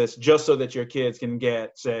doing all this just so that your kids can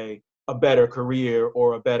get, say, a better career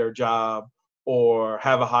or a better job or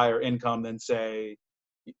have a higher income than, say,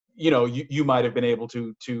 you know, you might have been able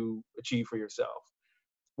to achieve for yourself.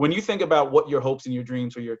 When you think about what your hopes and your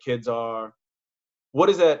dreams for your kids are, what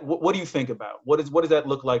is that? What do you think about? What does that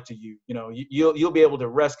look like to you? You know, you'll be able to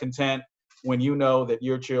rest content when you know that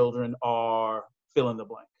your children are fill in the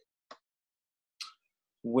blank.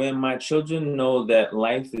 When my children know that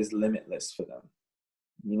life is limitless for them,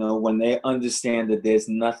 you know, when they understand that there's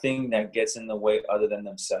nothing that gets in the way other than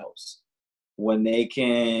themselves, when they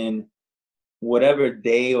can, whatever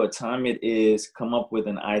day or time it is, come up with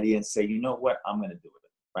an idea and say, you know what, I'm going to do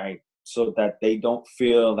it, right? So that they don't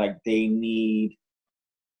feel like they need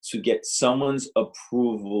to get someone's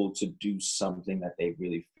approval to do something that they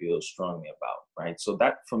really feel strongly about, right? So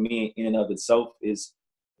that, for me, in and of itself, is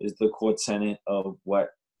is the core tenet of what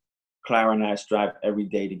Clara and I strive every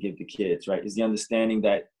day to give the kids, right? Is the understanding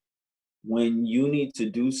that when you need to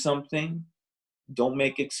do something, don't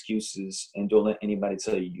make excuses and don't let anybody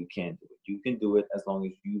tell you you can't do it. You can do it as long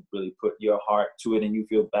as you really put your heart to it and you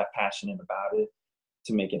feel that passionate about it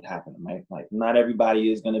to make it happen, right? Like, not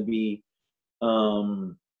everybody is going to be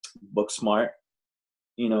book smart.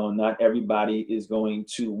 You know, not everybody is going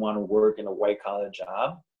to want to work in a white collar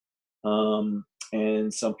job.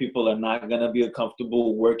 And some people are not going to be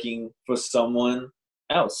comfortable working for someone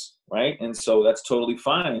else, right? And so that's totally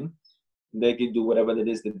fine. They can do whatever it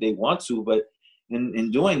is that they want to, but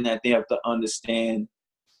in doing that, they have to understand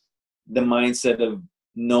the mindset of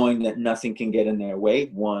knowing that nothing can get in their way,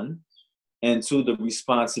 one, and two, the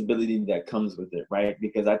responsibility that comes with it, right?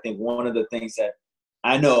 Because I think one of the things that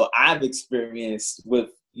I know I've experienced with,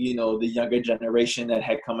 you know, the younger generation that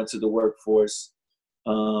had come into the workforce,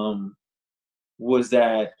 was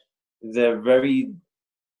that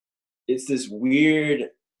it's this weird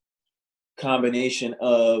combination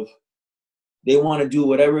of they want to do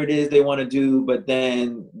whatever it is they want to do, but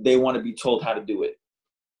then they want to be told how to do it,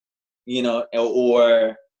 you know,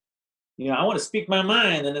 or, you know, I want to speak my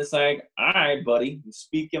mind. And it's like, all right, buddy,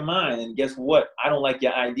 speak your mind. And guess what? I don't like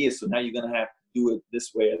your idea. So now you're going to have to do it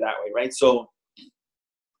this way or that way. Right. So,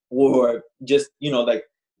 or just, you know, like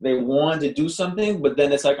they want to do something, but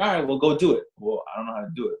then it's like, all right, well, go do it. Well, I don't know how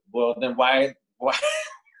to do it. Well, then why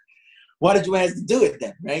did you ask to do it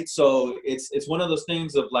then? Right. So it's one of those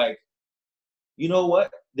things of like, you know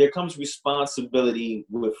what? There comes responsibility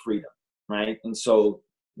with freedom, right? And so,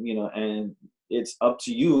 you know, and it's up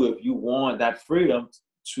to you if you want that freedom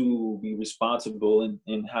to be responsible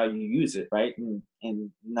in how you use it, right? And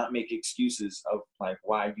not make excuses of like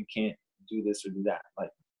why you can't do this or do that. Like,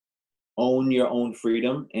 own your own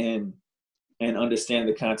freedom and understand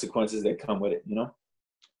the consequences that come with it, you know?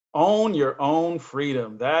 Own your own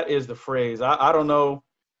freedom. That is the phrase. I don't know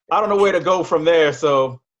where to go from there.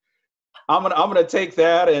 So I'm gonna take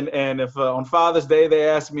that, and if on Father's Day they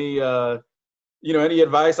ask me, you know, any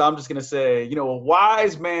advice, I'm just gonna say, you know, a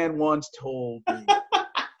wise man once told me,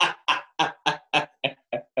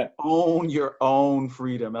 own your own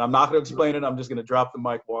freedom. And I'm not gonna explain it. I'm just gonna drop the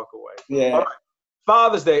mic, walk away. Yeah. All right.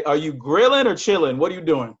 Father's Day, are you grilling or chilling? What are you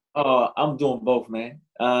doing? I'm doing both, man.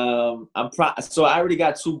 So I already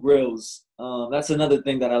got 2 grills. That's another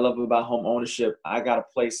thing that I love about home ownership. I got a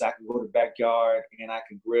place I can go to the backyard and I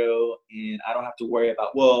can grill, and I don't have to worry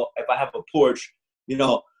about, well, if I have a porch, you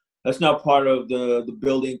know, that's not part of the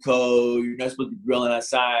building code. You're not supposed to be grilling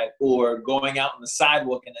outside, or going out on the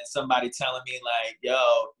sidewalk and then somebody telling me like, yo,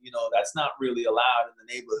 you know, that's not really allowed in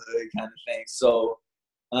the neighborhood kind of thing. So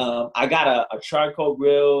I got a charcoal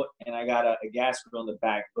grill and I got a gas grill in the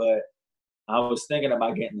back, but I was thinking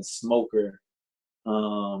about getting a smoker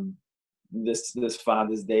this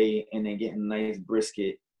Father's Day, and then getting a nice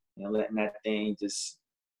brisket and letting that thing just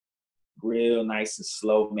grill nice and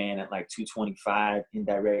slow, man, at like 225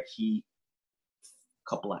 indirect heat. A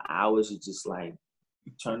couple of hours, it just like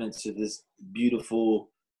turn into this beautiful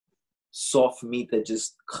soft meat that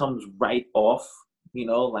just comes right off, you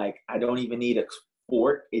know, like I don't even need a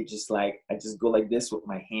fork. It just like, I just go like this with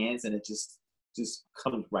my hands and it just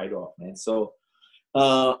comes right off, man. So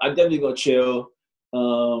I'm definitely gonna chill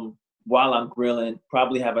while I'm grilling,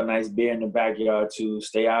 probably have a nice beer in the backyard to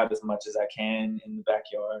stay out as much as I can in the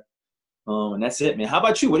backyard. And that's it, man. How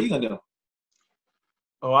about you? What are you gonna do?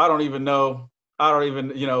 Oh, I don't even know.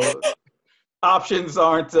 You know, options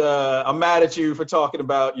aren't, I'm mad at you for talking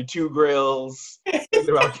about your 2 grills, thinking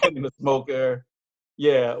about getting a smoker.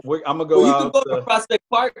 Yeah, I'm gonna go Well, you out. could go to Prospect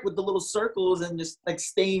Park with the little circles and just like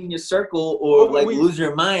stay in your circle, or like lose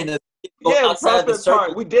your mind and go outside the Prospect circle.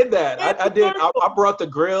 Park. We did that. I did. I brought the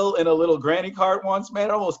grill in a little granny cart once, man.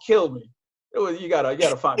 It almost killed me. It was, you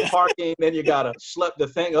gotta find parking, then you gotta schlep the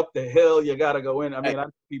thing up the hill. You gotta go in. I mean, I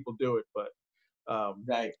know people do it, but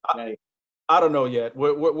Right. I don't know yet.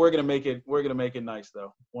 We're gonna make it. We're gonna make it nice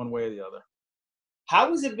though, one way or the other. How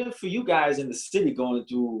has it been for you guys in the city going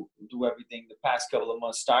through everything the past couple of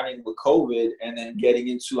months, starting with COVID and then getting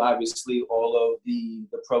into obviously all of the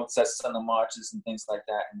protests and the marches and things like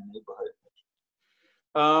that in the neighborhood?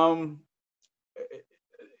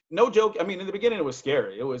 No joke. I mean, in the beginning, it was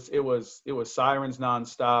scary. It was sirens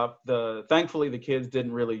nonstop. Thankfully, the kids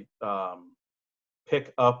didn't really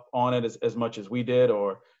pick up on it as much as we did,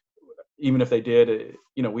 or even if they did,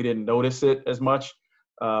 you know, we didn't notice it as much.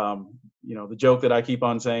 You know, the joke that I keep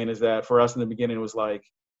on saying is that for us in the beginning, it was like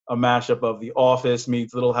a mashup of The Office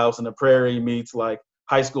meets Little House on the Prairie meets like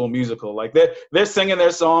High School Musical. Like they're singing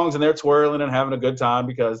their songs and they're twirling and having a good time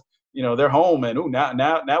because, you know, they're home, and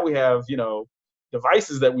now we have, you know,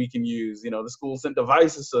 devices that we can use. The school sent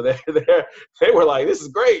devices, so they were like, this is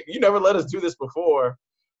great. You never let us do this before.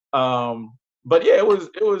 But yeah, it was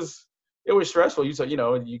stressful.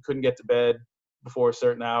 You couldn't get to bed before a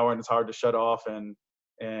certain hour, and it's hard to shut off. And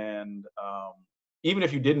even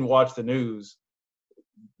if you didn't watch the news,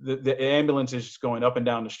 the ambulance is just going up and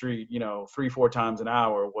down the street, 3-4 times an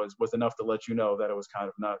hour was enough to let you know that it was kind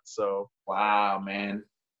of nuts. So wow, man.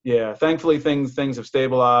 Yeah, thankfully things have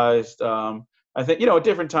stabilized. I think at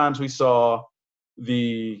different times we saw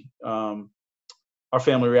the our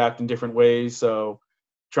family react in different ways. So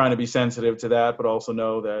trying to be sensitive to that, but also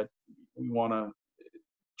know that we want to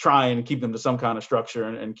try and keep them to some kind of structure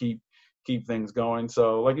and keep things going.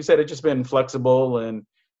 So like you said, it's just been flexible and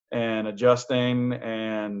adjusting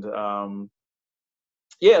and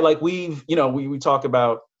yeah, like we talk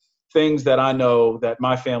about things that I know that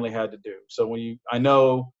my family had to do. So I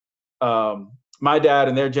know my dad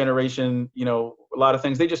and their generation, a lot of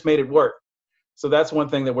things, they just made it work. So that's one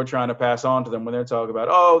thing that we're trying to pass on to them when they're talking about,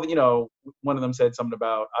 one of them said something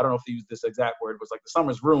about, I don't know if they used this exact word, was like the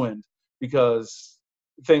summer's ruined because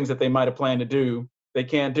things that they might have planned to do, they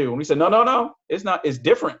can't do. And we said, no, it's not, it's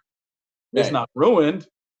different. Right. It's not ruined,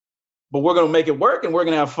 but we're going to make it work and we're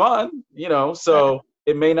going to have fun, so right.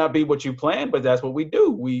 It may not be what you planned, but that's what we do.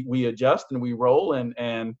 We adjust and we roll and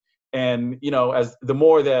as the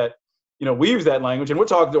more that, we use that language and we're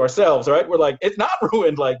talking to ourselves, right? We're like, it's not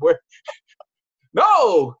ruined. Like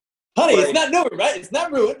no, honey, like, it's not ruined, right? It's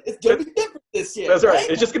not ruined. It's going to be different this year. That's right.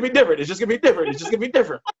 It's just going to be different. It's just going to be different. It's just going to be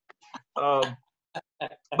different.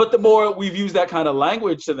 But the more we've used that kind of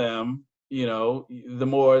language to them, the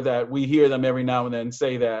more that we hear them every now and then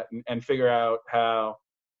say that and figure out how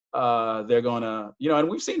they're going to, and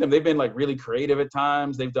we've seen them. They've been like really creative at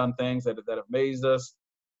times. They've done things that have amazed us.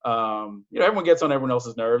 Everyone gets on everyone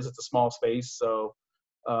else's nerves. It's a small space. So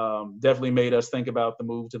definitely made us think about the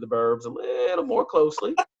move to the burbs a little more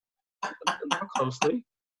closely.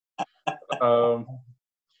 Our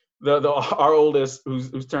oldest,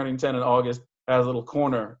 who's turning 10 in August, has a little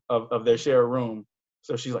corner of their share room.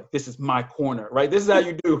 So she's like, this is my corner, right? This is how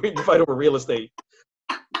you do when you fight over real estate.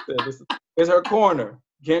 This is her corner.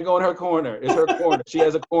 You can't go in her corner. It's her corner. She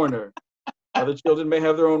has a corner. Other children may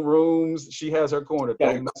have their own rooms. She has her corner.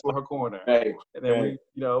 Don't mess with her corner. Right. And then we,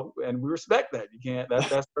 and we respect that. You can't.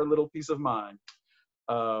 That's her little peace of mind.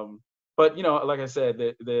 But like I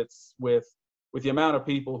said, that's with the amount of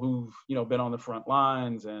people who've been on the front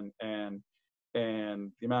lines and the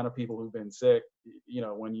amount of people who've been sick.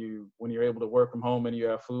 When you're able to work from home and you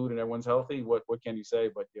have food and everyone's healthy, what can you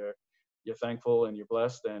say? But you're thankful and you're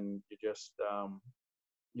blessed and you're just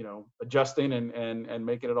adjusting and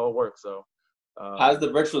making it all work. So. How's the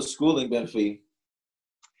virtual schooling been for you?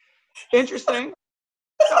 Interesting.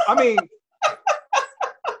 I mean,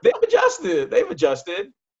 they've adjusted. But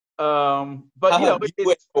how have you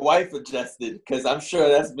and your wife adjusted? Because I'm sure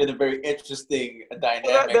that's been a very interesting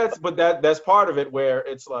dynamic. That's part of it where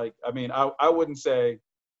it's like, I mean, I would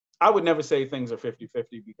never say things are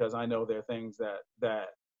 50-50 because I know there are things that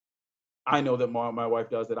I know that my wife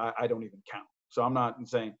does that I don't even count. So I'm not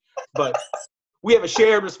saying, but we have a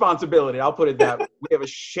shared responsibility. I'll put it that way. We have a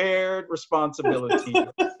shared responsibility.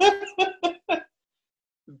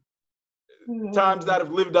 Times that have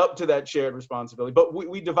lived up to that shared responsibility. But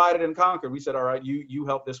we divided and conquered. We said, all right, you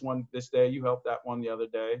help this one this day, you help that one the other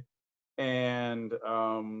day. And,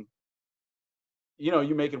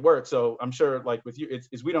 you make it work. So I'm sure like with you,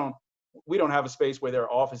 it's we don't have a space where there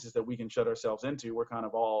are offices that we can shut ourselves into. We're kind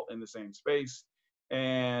of all in the same space.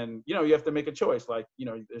 And, you have to make a choice. Like,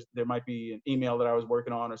 there might be an email that I was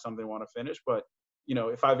working on or something I want to finish. But,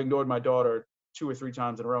 if I've ignored my daughter 2 or 3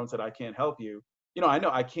 times in a row and said, I can't help you, I know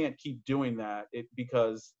I can't keep doing that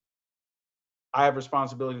because I have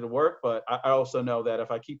responsibility to work. But I also know that if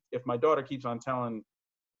my daughter keeps on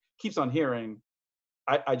hearing,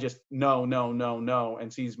 I just no,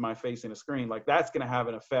 and sees my face in a screen, like that's going to have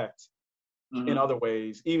an effect in other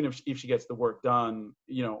ways, even if she gets the work done,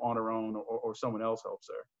 on her own or someone else helps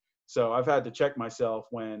her. So I've had to check myself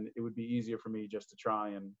when it would be easier for me just to try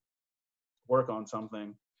and work on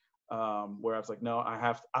something where I was like, no, I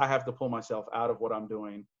have to pull myself out of what I'm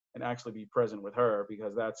doing and actually be present with her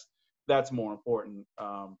because that's more important.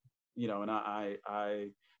 And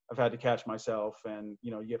I've had to catch myself and,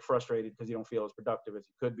 you get frustrated because you don't feel as productive as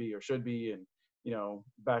you could be or should be. And,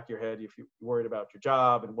 back your head if you're worried about your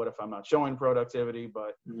job and what if I'm not showing productivity,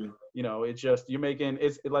 but it's just,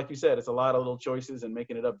 it's like you said, it's a lot of little choices and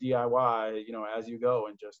making it up DIY, as you go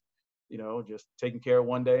and just, just taking care of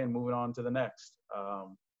one day and moving on to the next.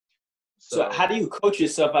 So how do you coach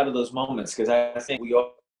yourself out of those moments? Because I think we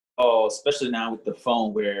all Oh, especially now with the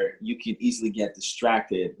phone where you can easily get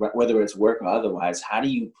distracted, whether it's work or otherwise. How do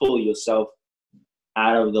you pull yourself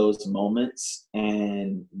out of those moments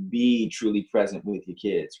and be truly present with your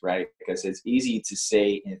kids, right? Because it's easy to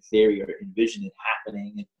say in theory or envision it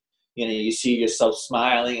happening. And, you see yourself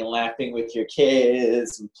smiling and laughing with your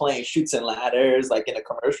kids and playing shoots and ladders, like in a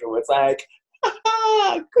commercial where it's like,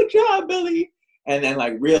 good job, Billy. And then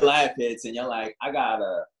like real life hits and you're like, I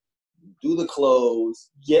gotta do the clothes,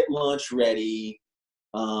 get lunch ready,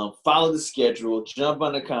 follow the schedule, jump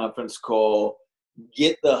on the conference call,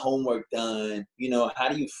 get the homework done. How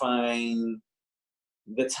do you find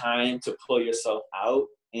the time to pull yourself out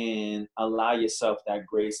and allow yourself that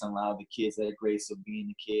grace and allow the kids that grace of being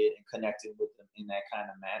a kid and connecting with them in that kind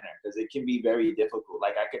of manner? Because it can be very difficult.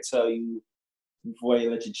 Like I could tell you before I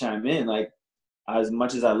let you chime in, like as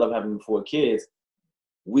much as I love having 4 kids,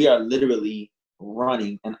 we are literally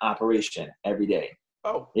running an operation every day.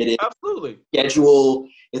 Oh, it is absolutely. Schedule.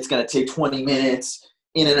 It's going to take 20 minutes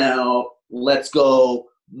in and out. Let's go,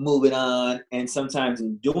 move it on. And sometimes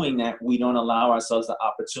in doing that, we don't allow ourselves the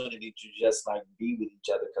opportunity to just like be with each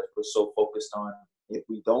other because we're so focused on if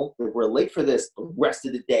we're late for this, the rest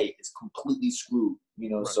of the day is completely screwed,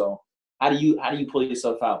 Right. So how do you pull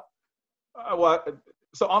yourself out?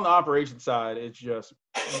 So on the operation side, it's just,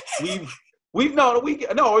 if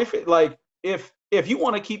you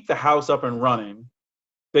want to keep the house up and running,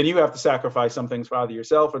 then you have to sacrifice some things for either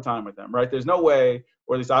yourself or time with them, right? There's no way,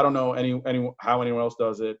 or at least I don't know how anyone else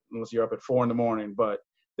does it unless you're up at 4 a.m, but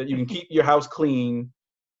that you can keep your house clean,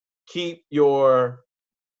 keep your,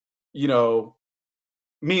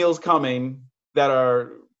 meals coming that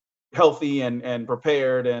are healthy and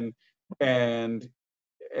prepared and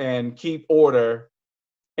keep order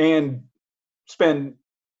and spend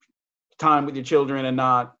time with your children and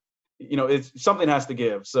not, it's something has to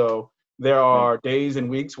give. So there are days and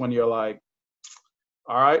weeks when you're like,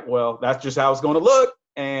 all right, well, that's just how it's going to look.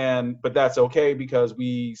 But that's okay because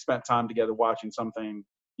we spent time together watching something,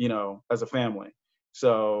 as a family.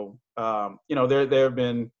 So, there have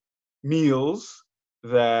been meals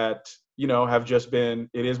that, have just been,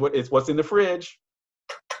 it's what's in the fridge.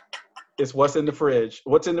 It's what's in the fridge.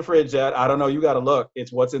 What's in the fridge, Dad? I don't know. You got to look.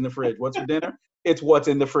 It's what's in the fridge. What's for dinner? It's what's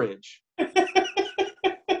in the fridge.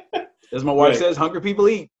 As my wife says, hungry people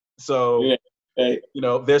eat. So,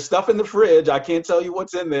 there's stuff in the fridge. I can't tell you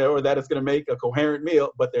what's in there or that it's going to make a coherent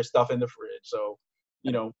meal, but there's stuff in the fridge. So,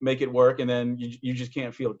 make it work. And then you just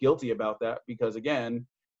can't feel guilty about that because, again,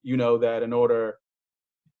 that in order,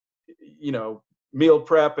 meal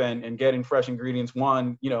prep and getting fresh ingredients,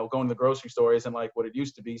 going to the grocery store isn't like what it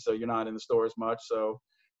used to be. So you're not in the store as much. So,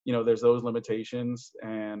 there's those limitations.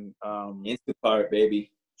 And Instacart,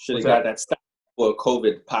 baby. Should have got that stuff before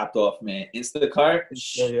COVID popped off, man. Instacart.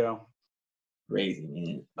 Yeah. Crazy,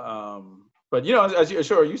 man. But as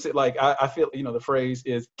you said, like I feel, the phrase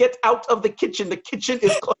is "get out of the kitchen." The kitchen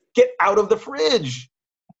is closed. Get out of the fridge.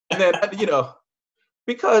 And then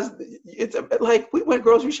because it's like we went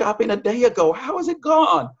grocery shopping a day ago. How is it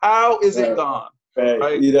gone? How is it gone?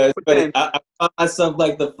 Right. It's funny. I found myself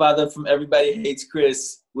like the father from Everybody Hates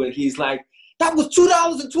Chris, where he's like, "That was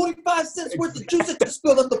 $2.25 worth of juice that you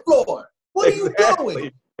spilled on the floor. What are you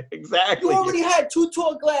doing?" Exactly. You already had 2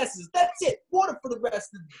 tall glasses. That's it. Water for the rest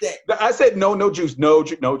of the day. I said no juice. No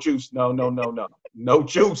juice. No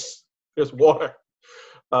juice. Just water.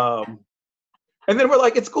 And then we're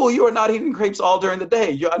like, it's cool. You are not eating grapes all during the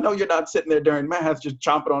day. I know you're not sitting there during mass just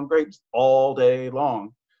chomping on grapes all day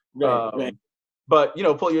long. Right. But,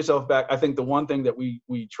 pull yourself back. I think the one thing that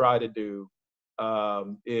we try to do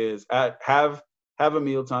is have a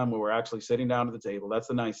mealtime where we're actually sitting down at the table. That's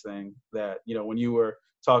the nice thing that, when you were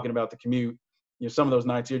talking about the commute, some of those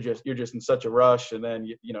nights you're just in such a rush, and then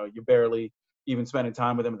you're barely even spending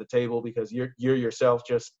time with them at the table because you're yourself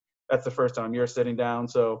that's the first time you're sitting down.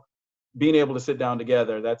 So being able to sit down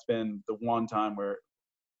together, that's been the one time where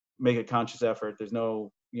make a conscious effort. There's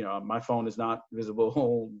no, my phone is not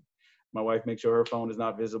visible. My wife makes sure her phone is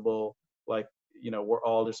not visible. Like, we're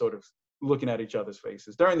all just sort of looking at each other's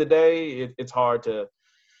faces. During the day, it's hard to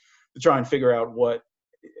try and figure out what,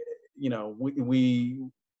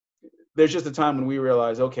 there's just a time when we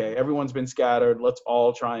realize, okay, everyone's been scattered. Let's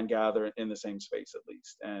all try and gather in the same space at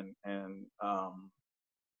least. And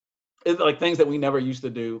it's like things that we never used to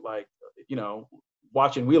do, like,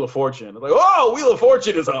 watching Wheel of Fortune. Like, oh, Wheel of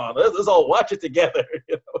Fortune is on. Let's all watch it together.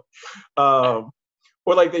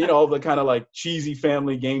 Or like the kind of like cheesy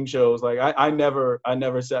family game shows. Like I never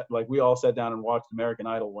sat, like we all sat down and watched American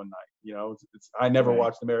Idol one night. I never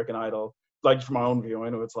watched American Idol, like from my own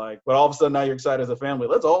viewing. It's like, but all of a sudden now you're excited as a family.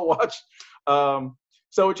 Let's all watch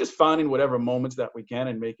So it's just finding whatever moments that we can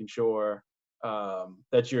and making sure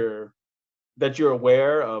that you're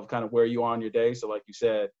aware of kind of where you are on your day. So like you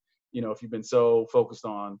said, if you've been so focused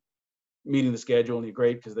on meeting the schedule, and you're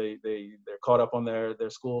great because they're caught up on their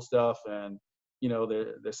school stuff, and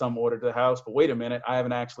there's some order to the house, but wait a minute, I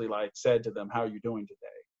haven't actually like said to them, how are you doing today?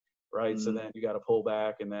 Right. So then you got to pull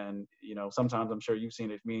back, and then sometimes, I'm sure you've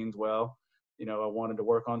seen it, means, well, I wanted to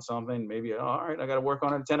work on something, maybe, all right, I got to work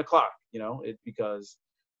on it at 10 o'clock, because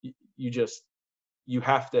you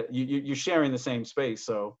have to, you're sharing the same space,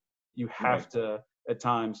 so you have to at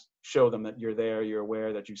times show them that you're there, you're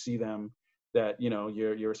aware, that you see them, that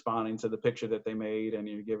you're responding to the picture that they made, and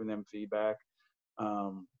you're giving them feedback,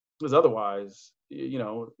 because otherwise,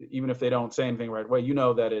 even if they don't say anything right away,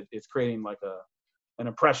 that it's creating like an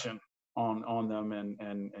impression on them,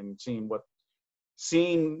 and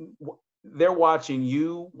seeing they're watching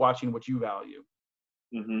what you value.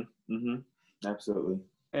 Absolutely.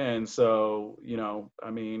 And so,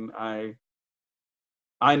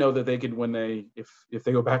 I know that they could, when if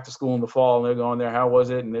they go back to school in the fall and they're going there, how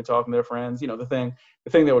was it? And they're talking to their friends, the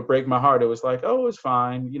thing that would break my heart, it was like, oh, it was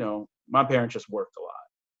fine. My parents just worked a lot.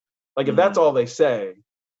 Like, if that's all they say,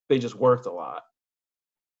 they just worked a lot.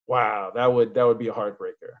 Wow. That would be a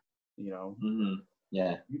heartbreaker,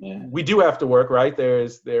 Yeah. We do have to work, right?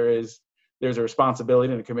 There's a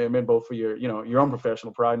responsibility and a commitment, both for your own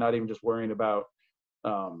professional pride, not even just worrying about,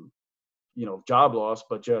 job loss,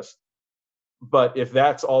 but if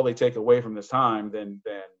that's all they take away from this time, then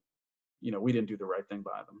we didn't do the right thing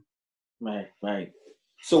by them. Right.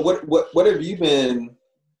 So what have you been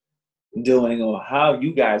doing, or how have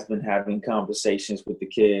you guys been having conversations with the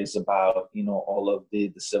kids about, all of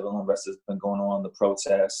the civil unrest that's been going on, the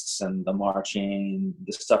protests and the marching,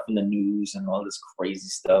 the stuff in the news, and all this crazy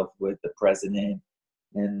stuff with the president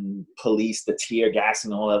and police, the tear gas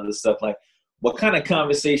and all that other stuff? Like, what kind of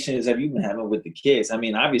conversations have you been having with the kids? I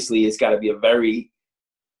mean, obviously, it's got to be a very,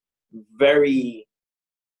 very,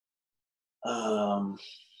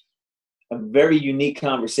 a very unique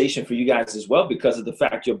conversation for you guys as well, because of the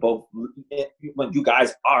fact you're both, when you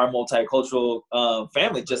guys are a multicultural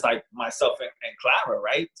family, just like myself and Clara,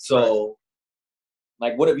 right? So,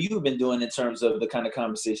 like, what have you been doing in terms of the kind of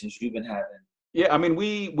conversations you've been having? Yeah, I mean,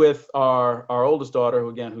 we, with our oldest daughter,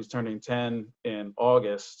 who's turning 10 in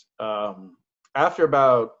August, after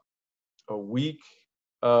about a week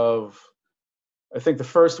of, I think the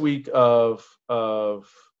first week of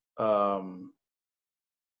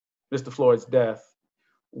Mr. Floyd's death,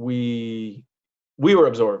 we were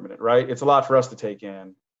absorbed in it, right? It's a lot for us to take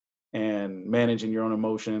in, and managing your own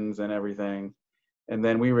emotions and everything. And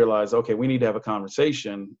then we realized, okay, we need to have a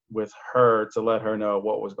conversation with her to let her know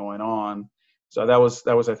what was going on. So that was,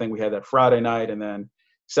 I think we had that Friday night, and then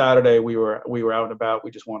Saturday we were out and about.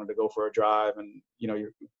 We just wanted to go for a drive, and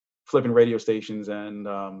you're flipping radio stations, and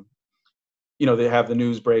they have the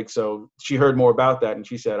news break. So she heard more about that, and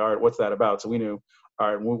she said, all right, what's that about? So we knew, all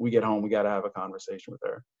right, when we get home, we got to have a conversation with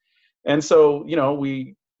her. And so,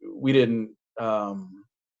 we didn't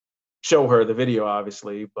show her the video,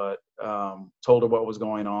 obviously, but told her what was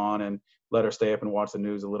going on, and let her stay up and watch the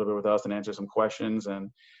news a little bit with us and answer some questions. And,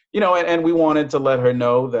 and we wanted to let her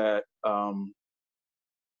know that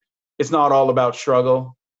it's not all about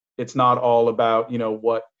struggle. It's not all about,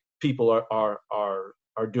 what people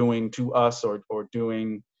are doing to us, or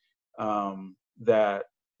doing that,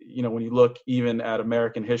 when you look even at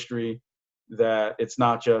American history, that it's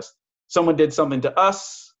not just someone did something to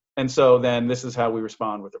us, and so then this is how we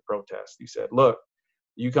respond with a protest. You said, look,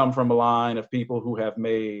 you come from a line of people who have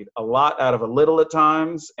made a lot out of a little at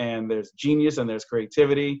times, and there's genius and there's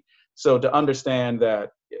creativity. So to understand that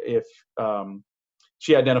if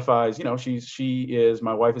she identifies, she is,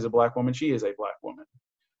 my wife is a Black woman, she is a Black woman.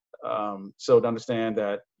 So to understand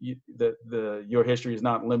that your history is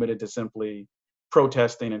not limited to simply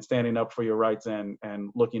protesting and standing up for your rights, and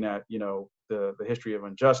looking at, the history of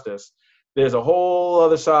injustice. There's a whole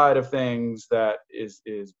other side of things that is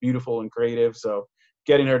beautiful and creative. So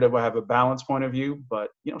getting her to have a balanced point of view, but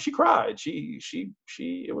she cried.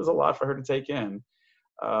 It was a lot for her to take in.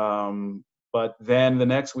 But then the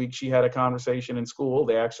next week she had a conversation in school.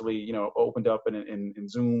 They actually, opened up in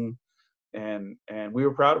Zoom, and we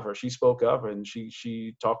were proud of her. She spoke up, and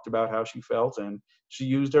she talked about how she felt, and she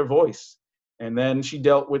used her voice. And then she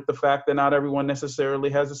dealt with the fact that not everyone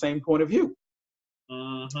necessarily has the same point of view,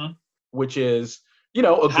 which is,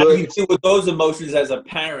 How do you deal with those emotions as a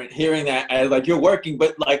parent, hearing that, as like you're working,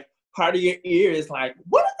 but like part of your ear is like,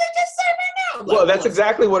 what did they just say right now? Like, well, that's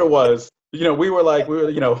exactly what it was. We were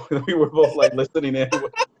we were both like listening in.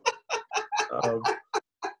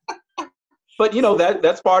 but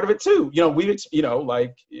that's part of it too.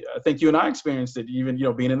 Like I think you and I experienced it, even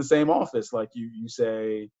being in the same office. Like you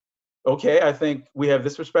say, okay, I think we have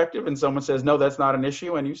this perspective, and someone says, no, that's not an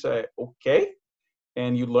issue, and you say, okay,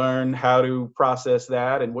 and you learn how to process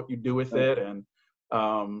that and what you do with it,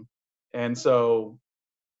 and so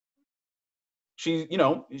she,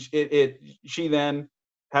 she then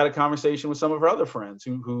had a conversation with some of her other friends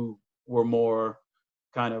who were more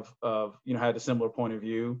kind of had a similar point of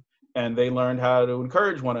view, and they learned how to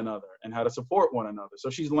encourage one another and how to support one another. So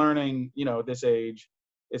she's learning, at this age,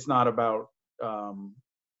 it's not about,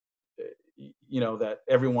 that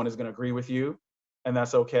everyone is going to agree with you, and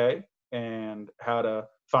that's okay, and how to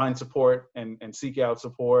find support and seek out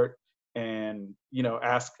support, and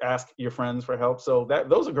ask your friends for help. So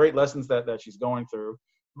those are great lessons that she's going through,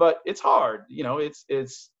 but it's hard. It's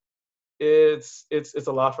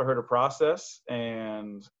a lot for her to process,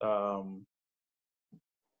 and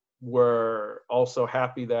we're also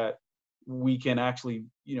happy that we can actually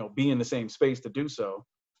be in the same space to do so.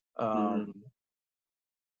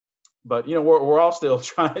 But we're all still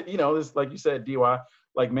trying. This, like you said, DY,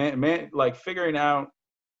 like man, like figuring out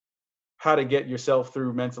how to get yourself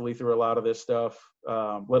through mentally through a lot of this stuff,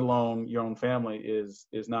 let alone your own family, is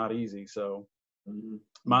not easy. So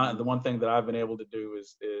the one thing that I've been able to do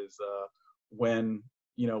is when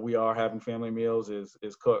we are having family meals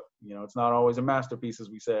is cook. It's not always a masterpiece, as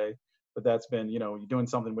we say, but that's been you're doing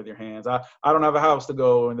something with your hands. I don't have a house to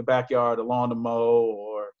go in the backyard, a lawn to mow,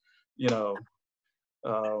 or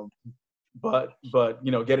but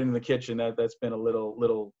getting in the kitchen, that's been a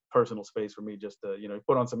little personal space for me, just to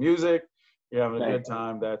put on some music, you're having a good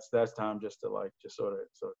time, that's time just to sort of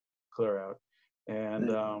clear out. And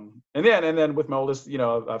then with my oldest,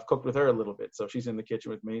 I've cooked with her a little bit, so she's in the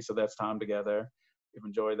kitchen with me, so that's time together. We've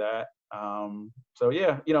enjoyed that. So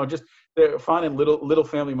yeah, just finding little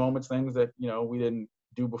family moments, things that we didn't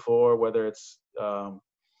do before, whether it's trying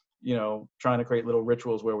to create little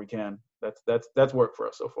rituals where we can. That's worked for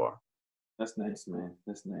us so far. That's nice, man.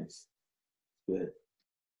 That's nice. Good.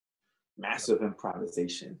 Massive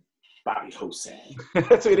improvisation. Bobby Jose.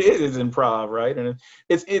 That's what it is. It's improv, right? And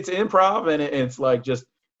it's improv, and it's like just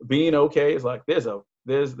being okay. It's like there's a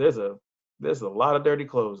lot of dirty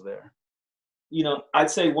clothes there. I'd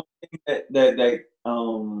say one thing that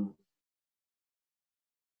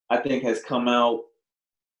I think has come out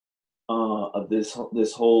of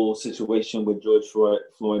this whole situation with George Floyd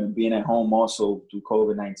and being at home also through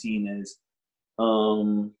COVID-19 is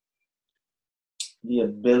the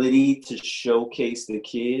ability to showcase the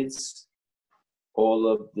kids all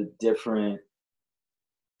of the different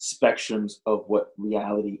spectrums of what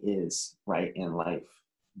reality is, right, in life,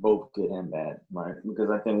 both good and bad, right? Because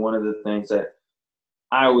I think one of the things that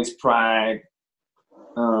I always pride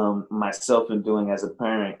myself in doing as a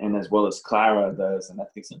parent, and as well as Clara does, and I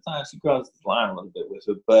think sometimes she crosses the line a little bit with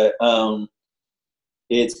it, but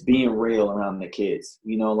it's being real around the kids,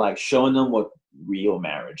 like showing them what real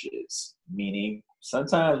marriage is. Meaning,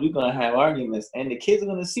 sometimes we're gonna have arguments, and the kids are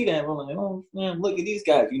gonna see that, and we're like, oh man, look at these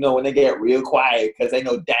guys. When they get real quiet because they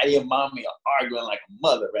know daddy and mommy are arguing like a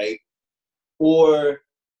mother, right? Or,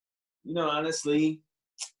 honestly,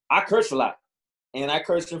 I curse a lot. And I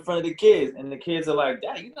curse in front of the kids, and the kids are like,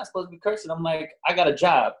 Daddy, you're not supposed to be cursing. I'm like, I got a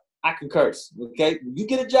job. I can curse, okay? When you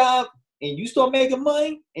get a job and you start making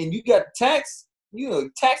money and you got tax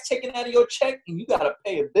taken out of your check and you got to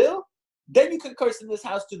pay a bill, then you can curse in this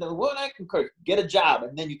house too. Then, well, I can curse. Get a job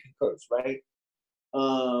and then you can curse, right?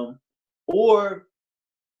 Or,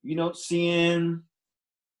 seeing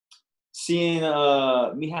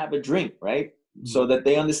me have a drink, right? So that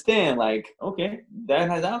they understand, like, okay, dad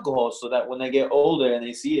has alcohol, so that when they get older and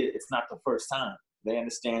they see it, it's not the first time. They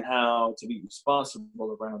understand how to be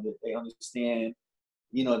responsible around it. They understand,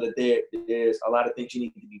 that there's a lot of things you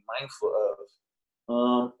need to be mindful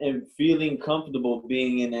of. And feeling comfortable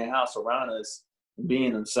being in their house around us,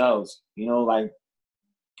 being themselves. Like,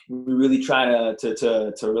 we really try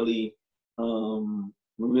to really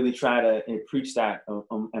we really try to preach that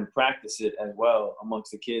and practice it as well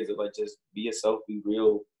amongst the kids. Of like, just be yourself, be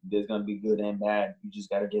real. There's gonna be good and bad. You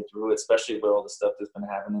just gotta get through it, especially with all the stuff that's been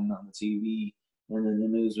happening on the TV and in the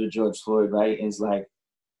news with George Floyd. Right? Is like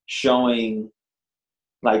showing,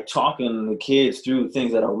 like talking to the kids through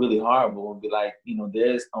things that are really horrible, and be like,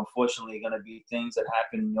 there's unfortunately gonna be things that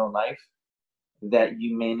happen in your life that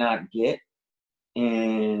you may not get.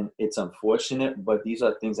 And it's unfortunate, but these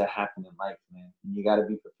are things that happen in life, man. And you got to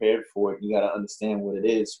be prepared for it. You got to understand what it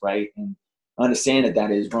is, right? And understand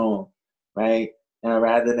that is wrong, right? And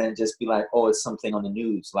rather than just be like, oh, it's something on the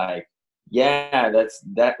news. Like, yeah,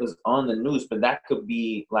 that was on the news, but that could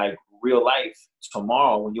be like real life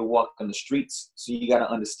tomorrow when you're walking the streets. So you got to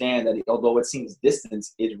understand that although it seems distant,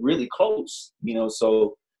 it's really close, you know?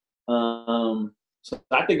 So, so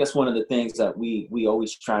I think that's one of the things that we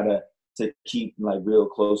always try to keep like real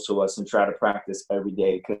close to us and try to practice every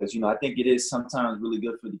day. Because, you know, I think it is sometimes really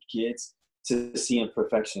good for the kids to see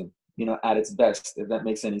imperfection, you know, at its best, if that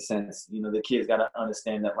makes any sense. You know, the kids got to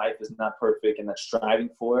understand that life is not perfect, and that striving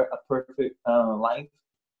for a perfect life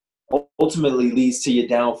ultimately leads to your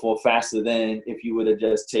downfall faster than if you were to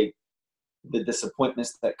just take the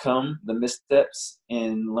disappointments that come, the missteps,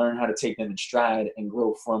 and learn how to take them in stride and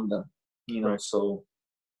grow from them. You know, Right. so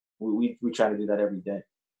we try to do that every day.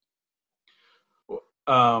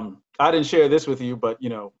 I didn't share this with you, but, you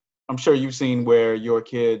know, I'm sure you've seen where your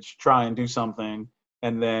kids try and do something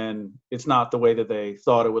and then it's not the way that they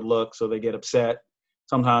thought it would look, so they get upset.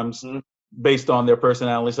 Sometimes based on their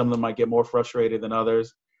personality, some of them might get more frustrated than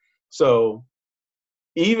others. So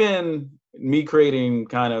even me creating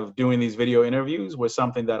kind of doing these video interviews was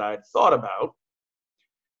something that I'd thought about,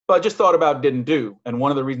 but just thought about, didn't do. And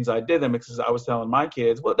one of the reasons I did them is because I was telling my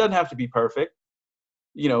kids, well, it doesn't have to be perfect.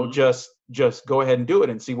 You know, just go ahead and do it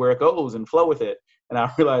and see where it goes and flow with it. And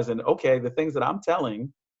I realized, and okay, the things that I'm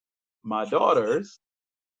telling my daughters,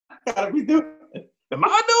 Gotta be doing. am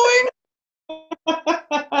I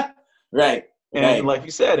doing? Right. And like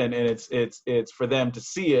you said, and it's for them to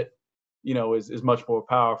see it, you know, is much more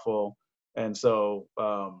powerful. And so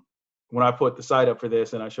when I put the site up for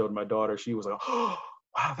this and I showed my daughter, she was like, oh,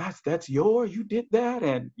 wow, that's you did that.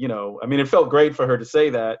 And, you know, I mean, it felt great for her to say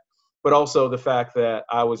that, but also the fact that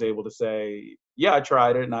I was able to say, yeah, I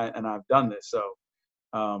tried it and I've done this. So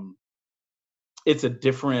it's a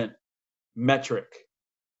different metric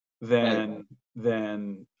than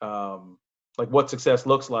like what success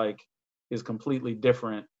looks like is completely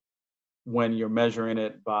different when you're measuring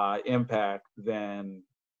it by impact than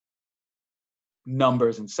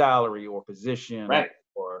numbers and salary or position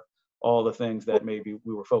or all the things that maybe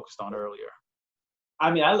we were focused on earlier. I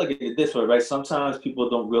mean, I look at it this way, right? Sometimes people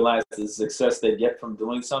don't realize the success they get from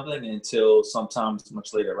doing something until sometimes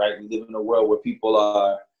much later, right? We live in a world where people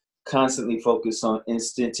are constantly focused on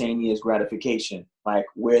instantaneous gratification, like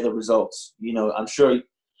where are the results? You know, I'm sure, I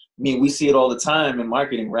mean, we see it all the time in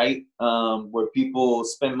marketing, right? Where people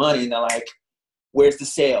spend money and they're like, where's the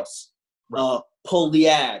sales? Pull the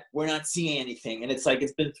ad. We're not seeing anything. And it's like,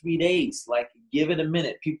 it's been 3 days. Like, give it a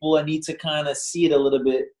minute. People need to kind of see it a little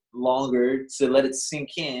bit longer to let it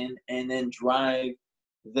sink in and then drive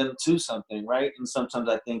them to something, right? And sometimes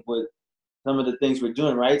I think with some of the things we're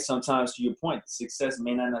doing, right? Sometimes, to your point, success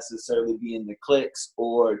may not necessarily be in the clicks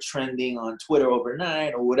or trending on Twitter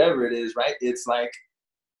overnight or whatever it is, right? It's like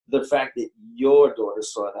the fact that your daughter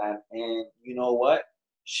saw that, and you know what?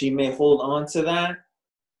 She may hold on to that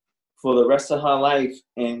for the rest of her life.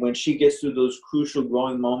 And when she gets through those crucial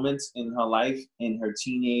growing moments in her life, in her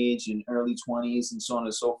teenage and early 20s and so on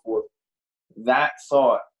and so forth, that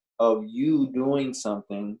thought of you doing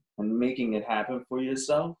something and making it happen for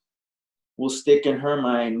yourself will stick in her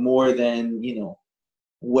mind more than, you know,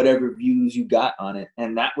 whatever views you got on it.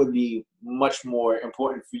 And that would be much more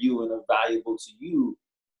important for you and valuable to you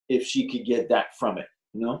if she could get that from it,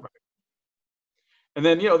 you know? And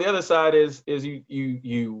then, you know, the other side is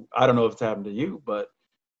you I don't know if it's happened to you, but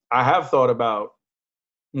I have thought about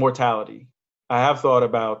mortality. I have thought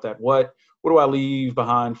about that. What do I leave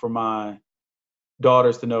behind for my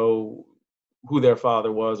daughters to know who their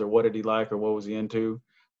father was, or what did he like, or what was he into?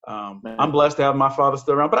 I'm blessed to have my father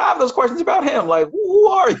still around, but I have those questions about him. Like, who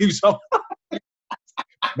are you? Some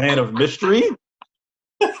man of mystery?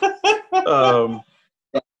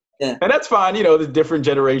 And that's fine. You know, there's different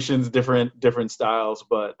generations, different styles,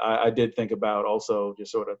 but I did think about also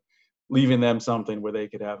just sort of leaving them something where they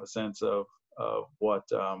could have a sense of what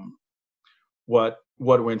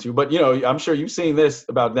we're into. But, you know, I'm sure you've seen this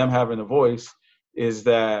about them having a voice, is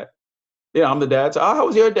that, yeah, I'm the dad. So, how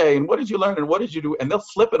was your day? And what did you learn? And what did you do? And they'll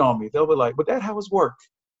flip it on me. They'll be like, but Dad, how was work?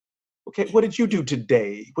 Okay, what did you do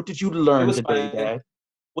today? What did you learn today, fine. Dad?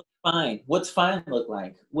 What's fine? What's fine look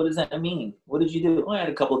like? What does that mean? What did you do? Oh, I had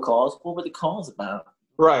a couple of calls. What were the calls about?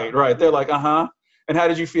 Right. They're like, uh-huh. And how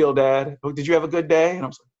did you feel, Dad? Oh, did you have a good day? And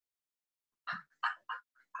I'm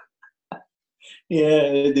like,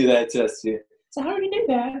 yeah, they do that to us too. So how did you do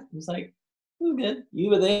that? It's like, oh, good. You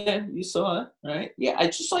were there. You saw it, right? Yeah, I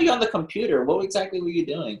just saw you on the computer. What exactly were you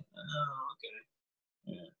doing? Oh,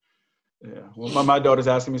 okay. Yeah. Well, my daughter's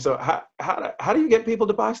asking me, so how do you get people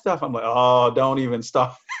to buy stuff? I'm like, oh, don't even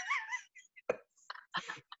stop.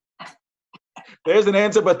 There's an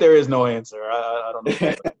answer, but there is no answer. I don't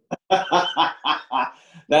know.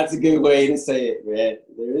 That's a good way to say it, man.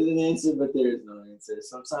 There is an answer, but there is no answer.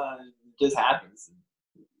 Sometimes just happens.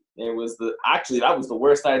 That was the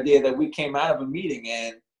worst idea that we came out of a meeting,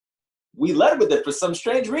 and we led with it for some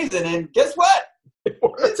strange reason. And guess what? It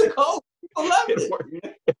took hold. People loved it.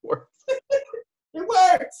 It worked. It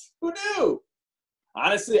worked. Who knew?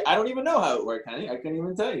 Honestly, I don't even know how it worked, honey. I couldn't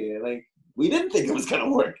even tell you. Like, we didn't think it was gonna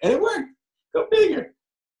work, and it worked. Go figure.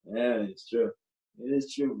 Yeah, it's true. It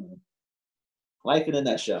is true, man. Life in a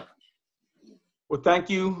nutshell. Well, thank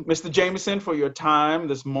you, Mr. Jameson, for your time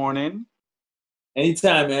this morning.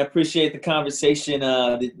 Anytime, man. I appreciate the conversation,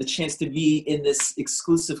 the chance to be in this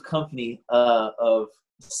exclusive company of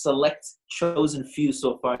select chosen few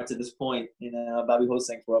so far to this point in Bobby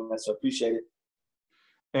Hosang's world, man. So I appreciate it.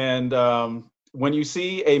 And when you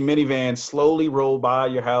see a minivan slowly roll by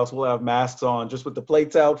your house, we'll have masks on just with the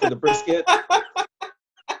plates out for the brisket.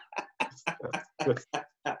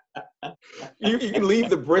 You can leave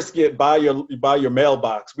the brisket by your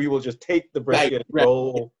mailbox. We will just take the brisket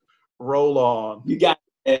and roll on. You got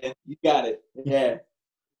it. You got it. Yeah.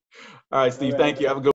 All right, Steve. Thank you. Have a good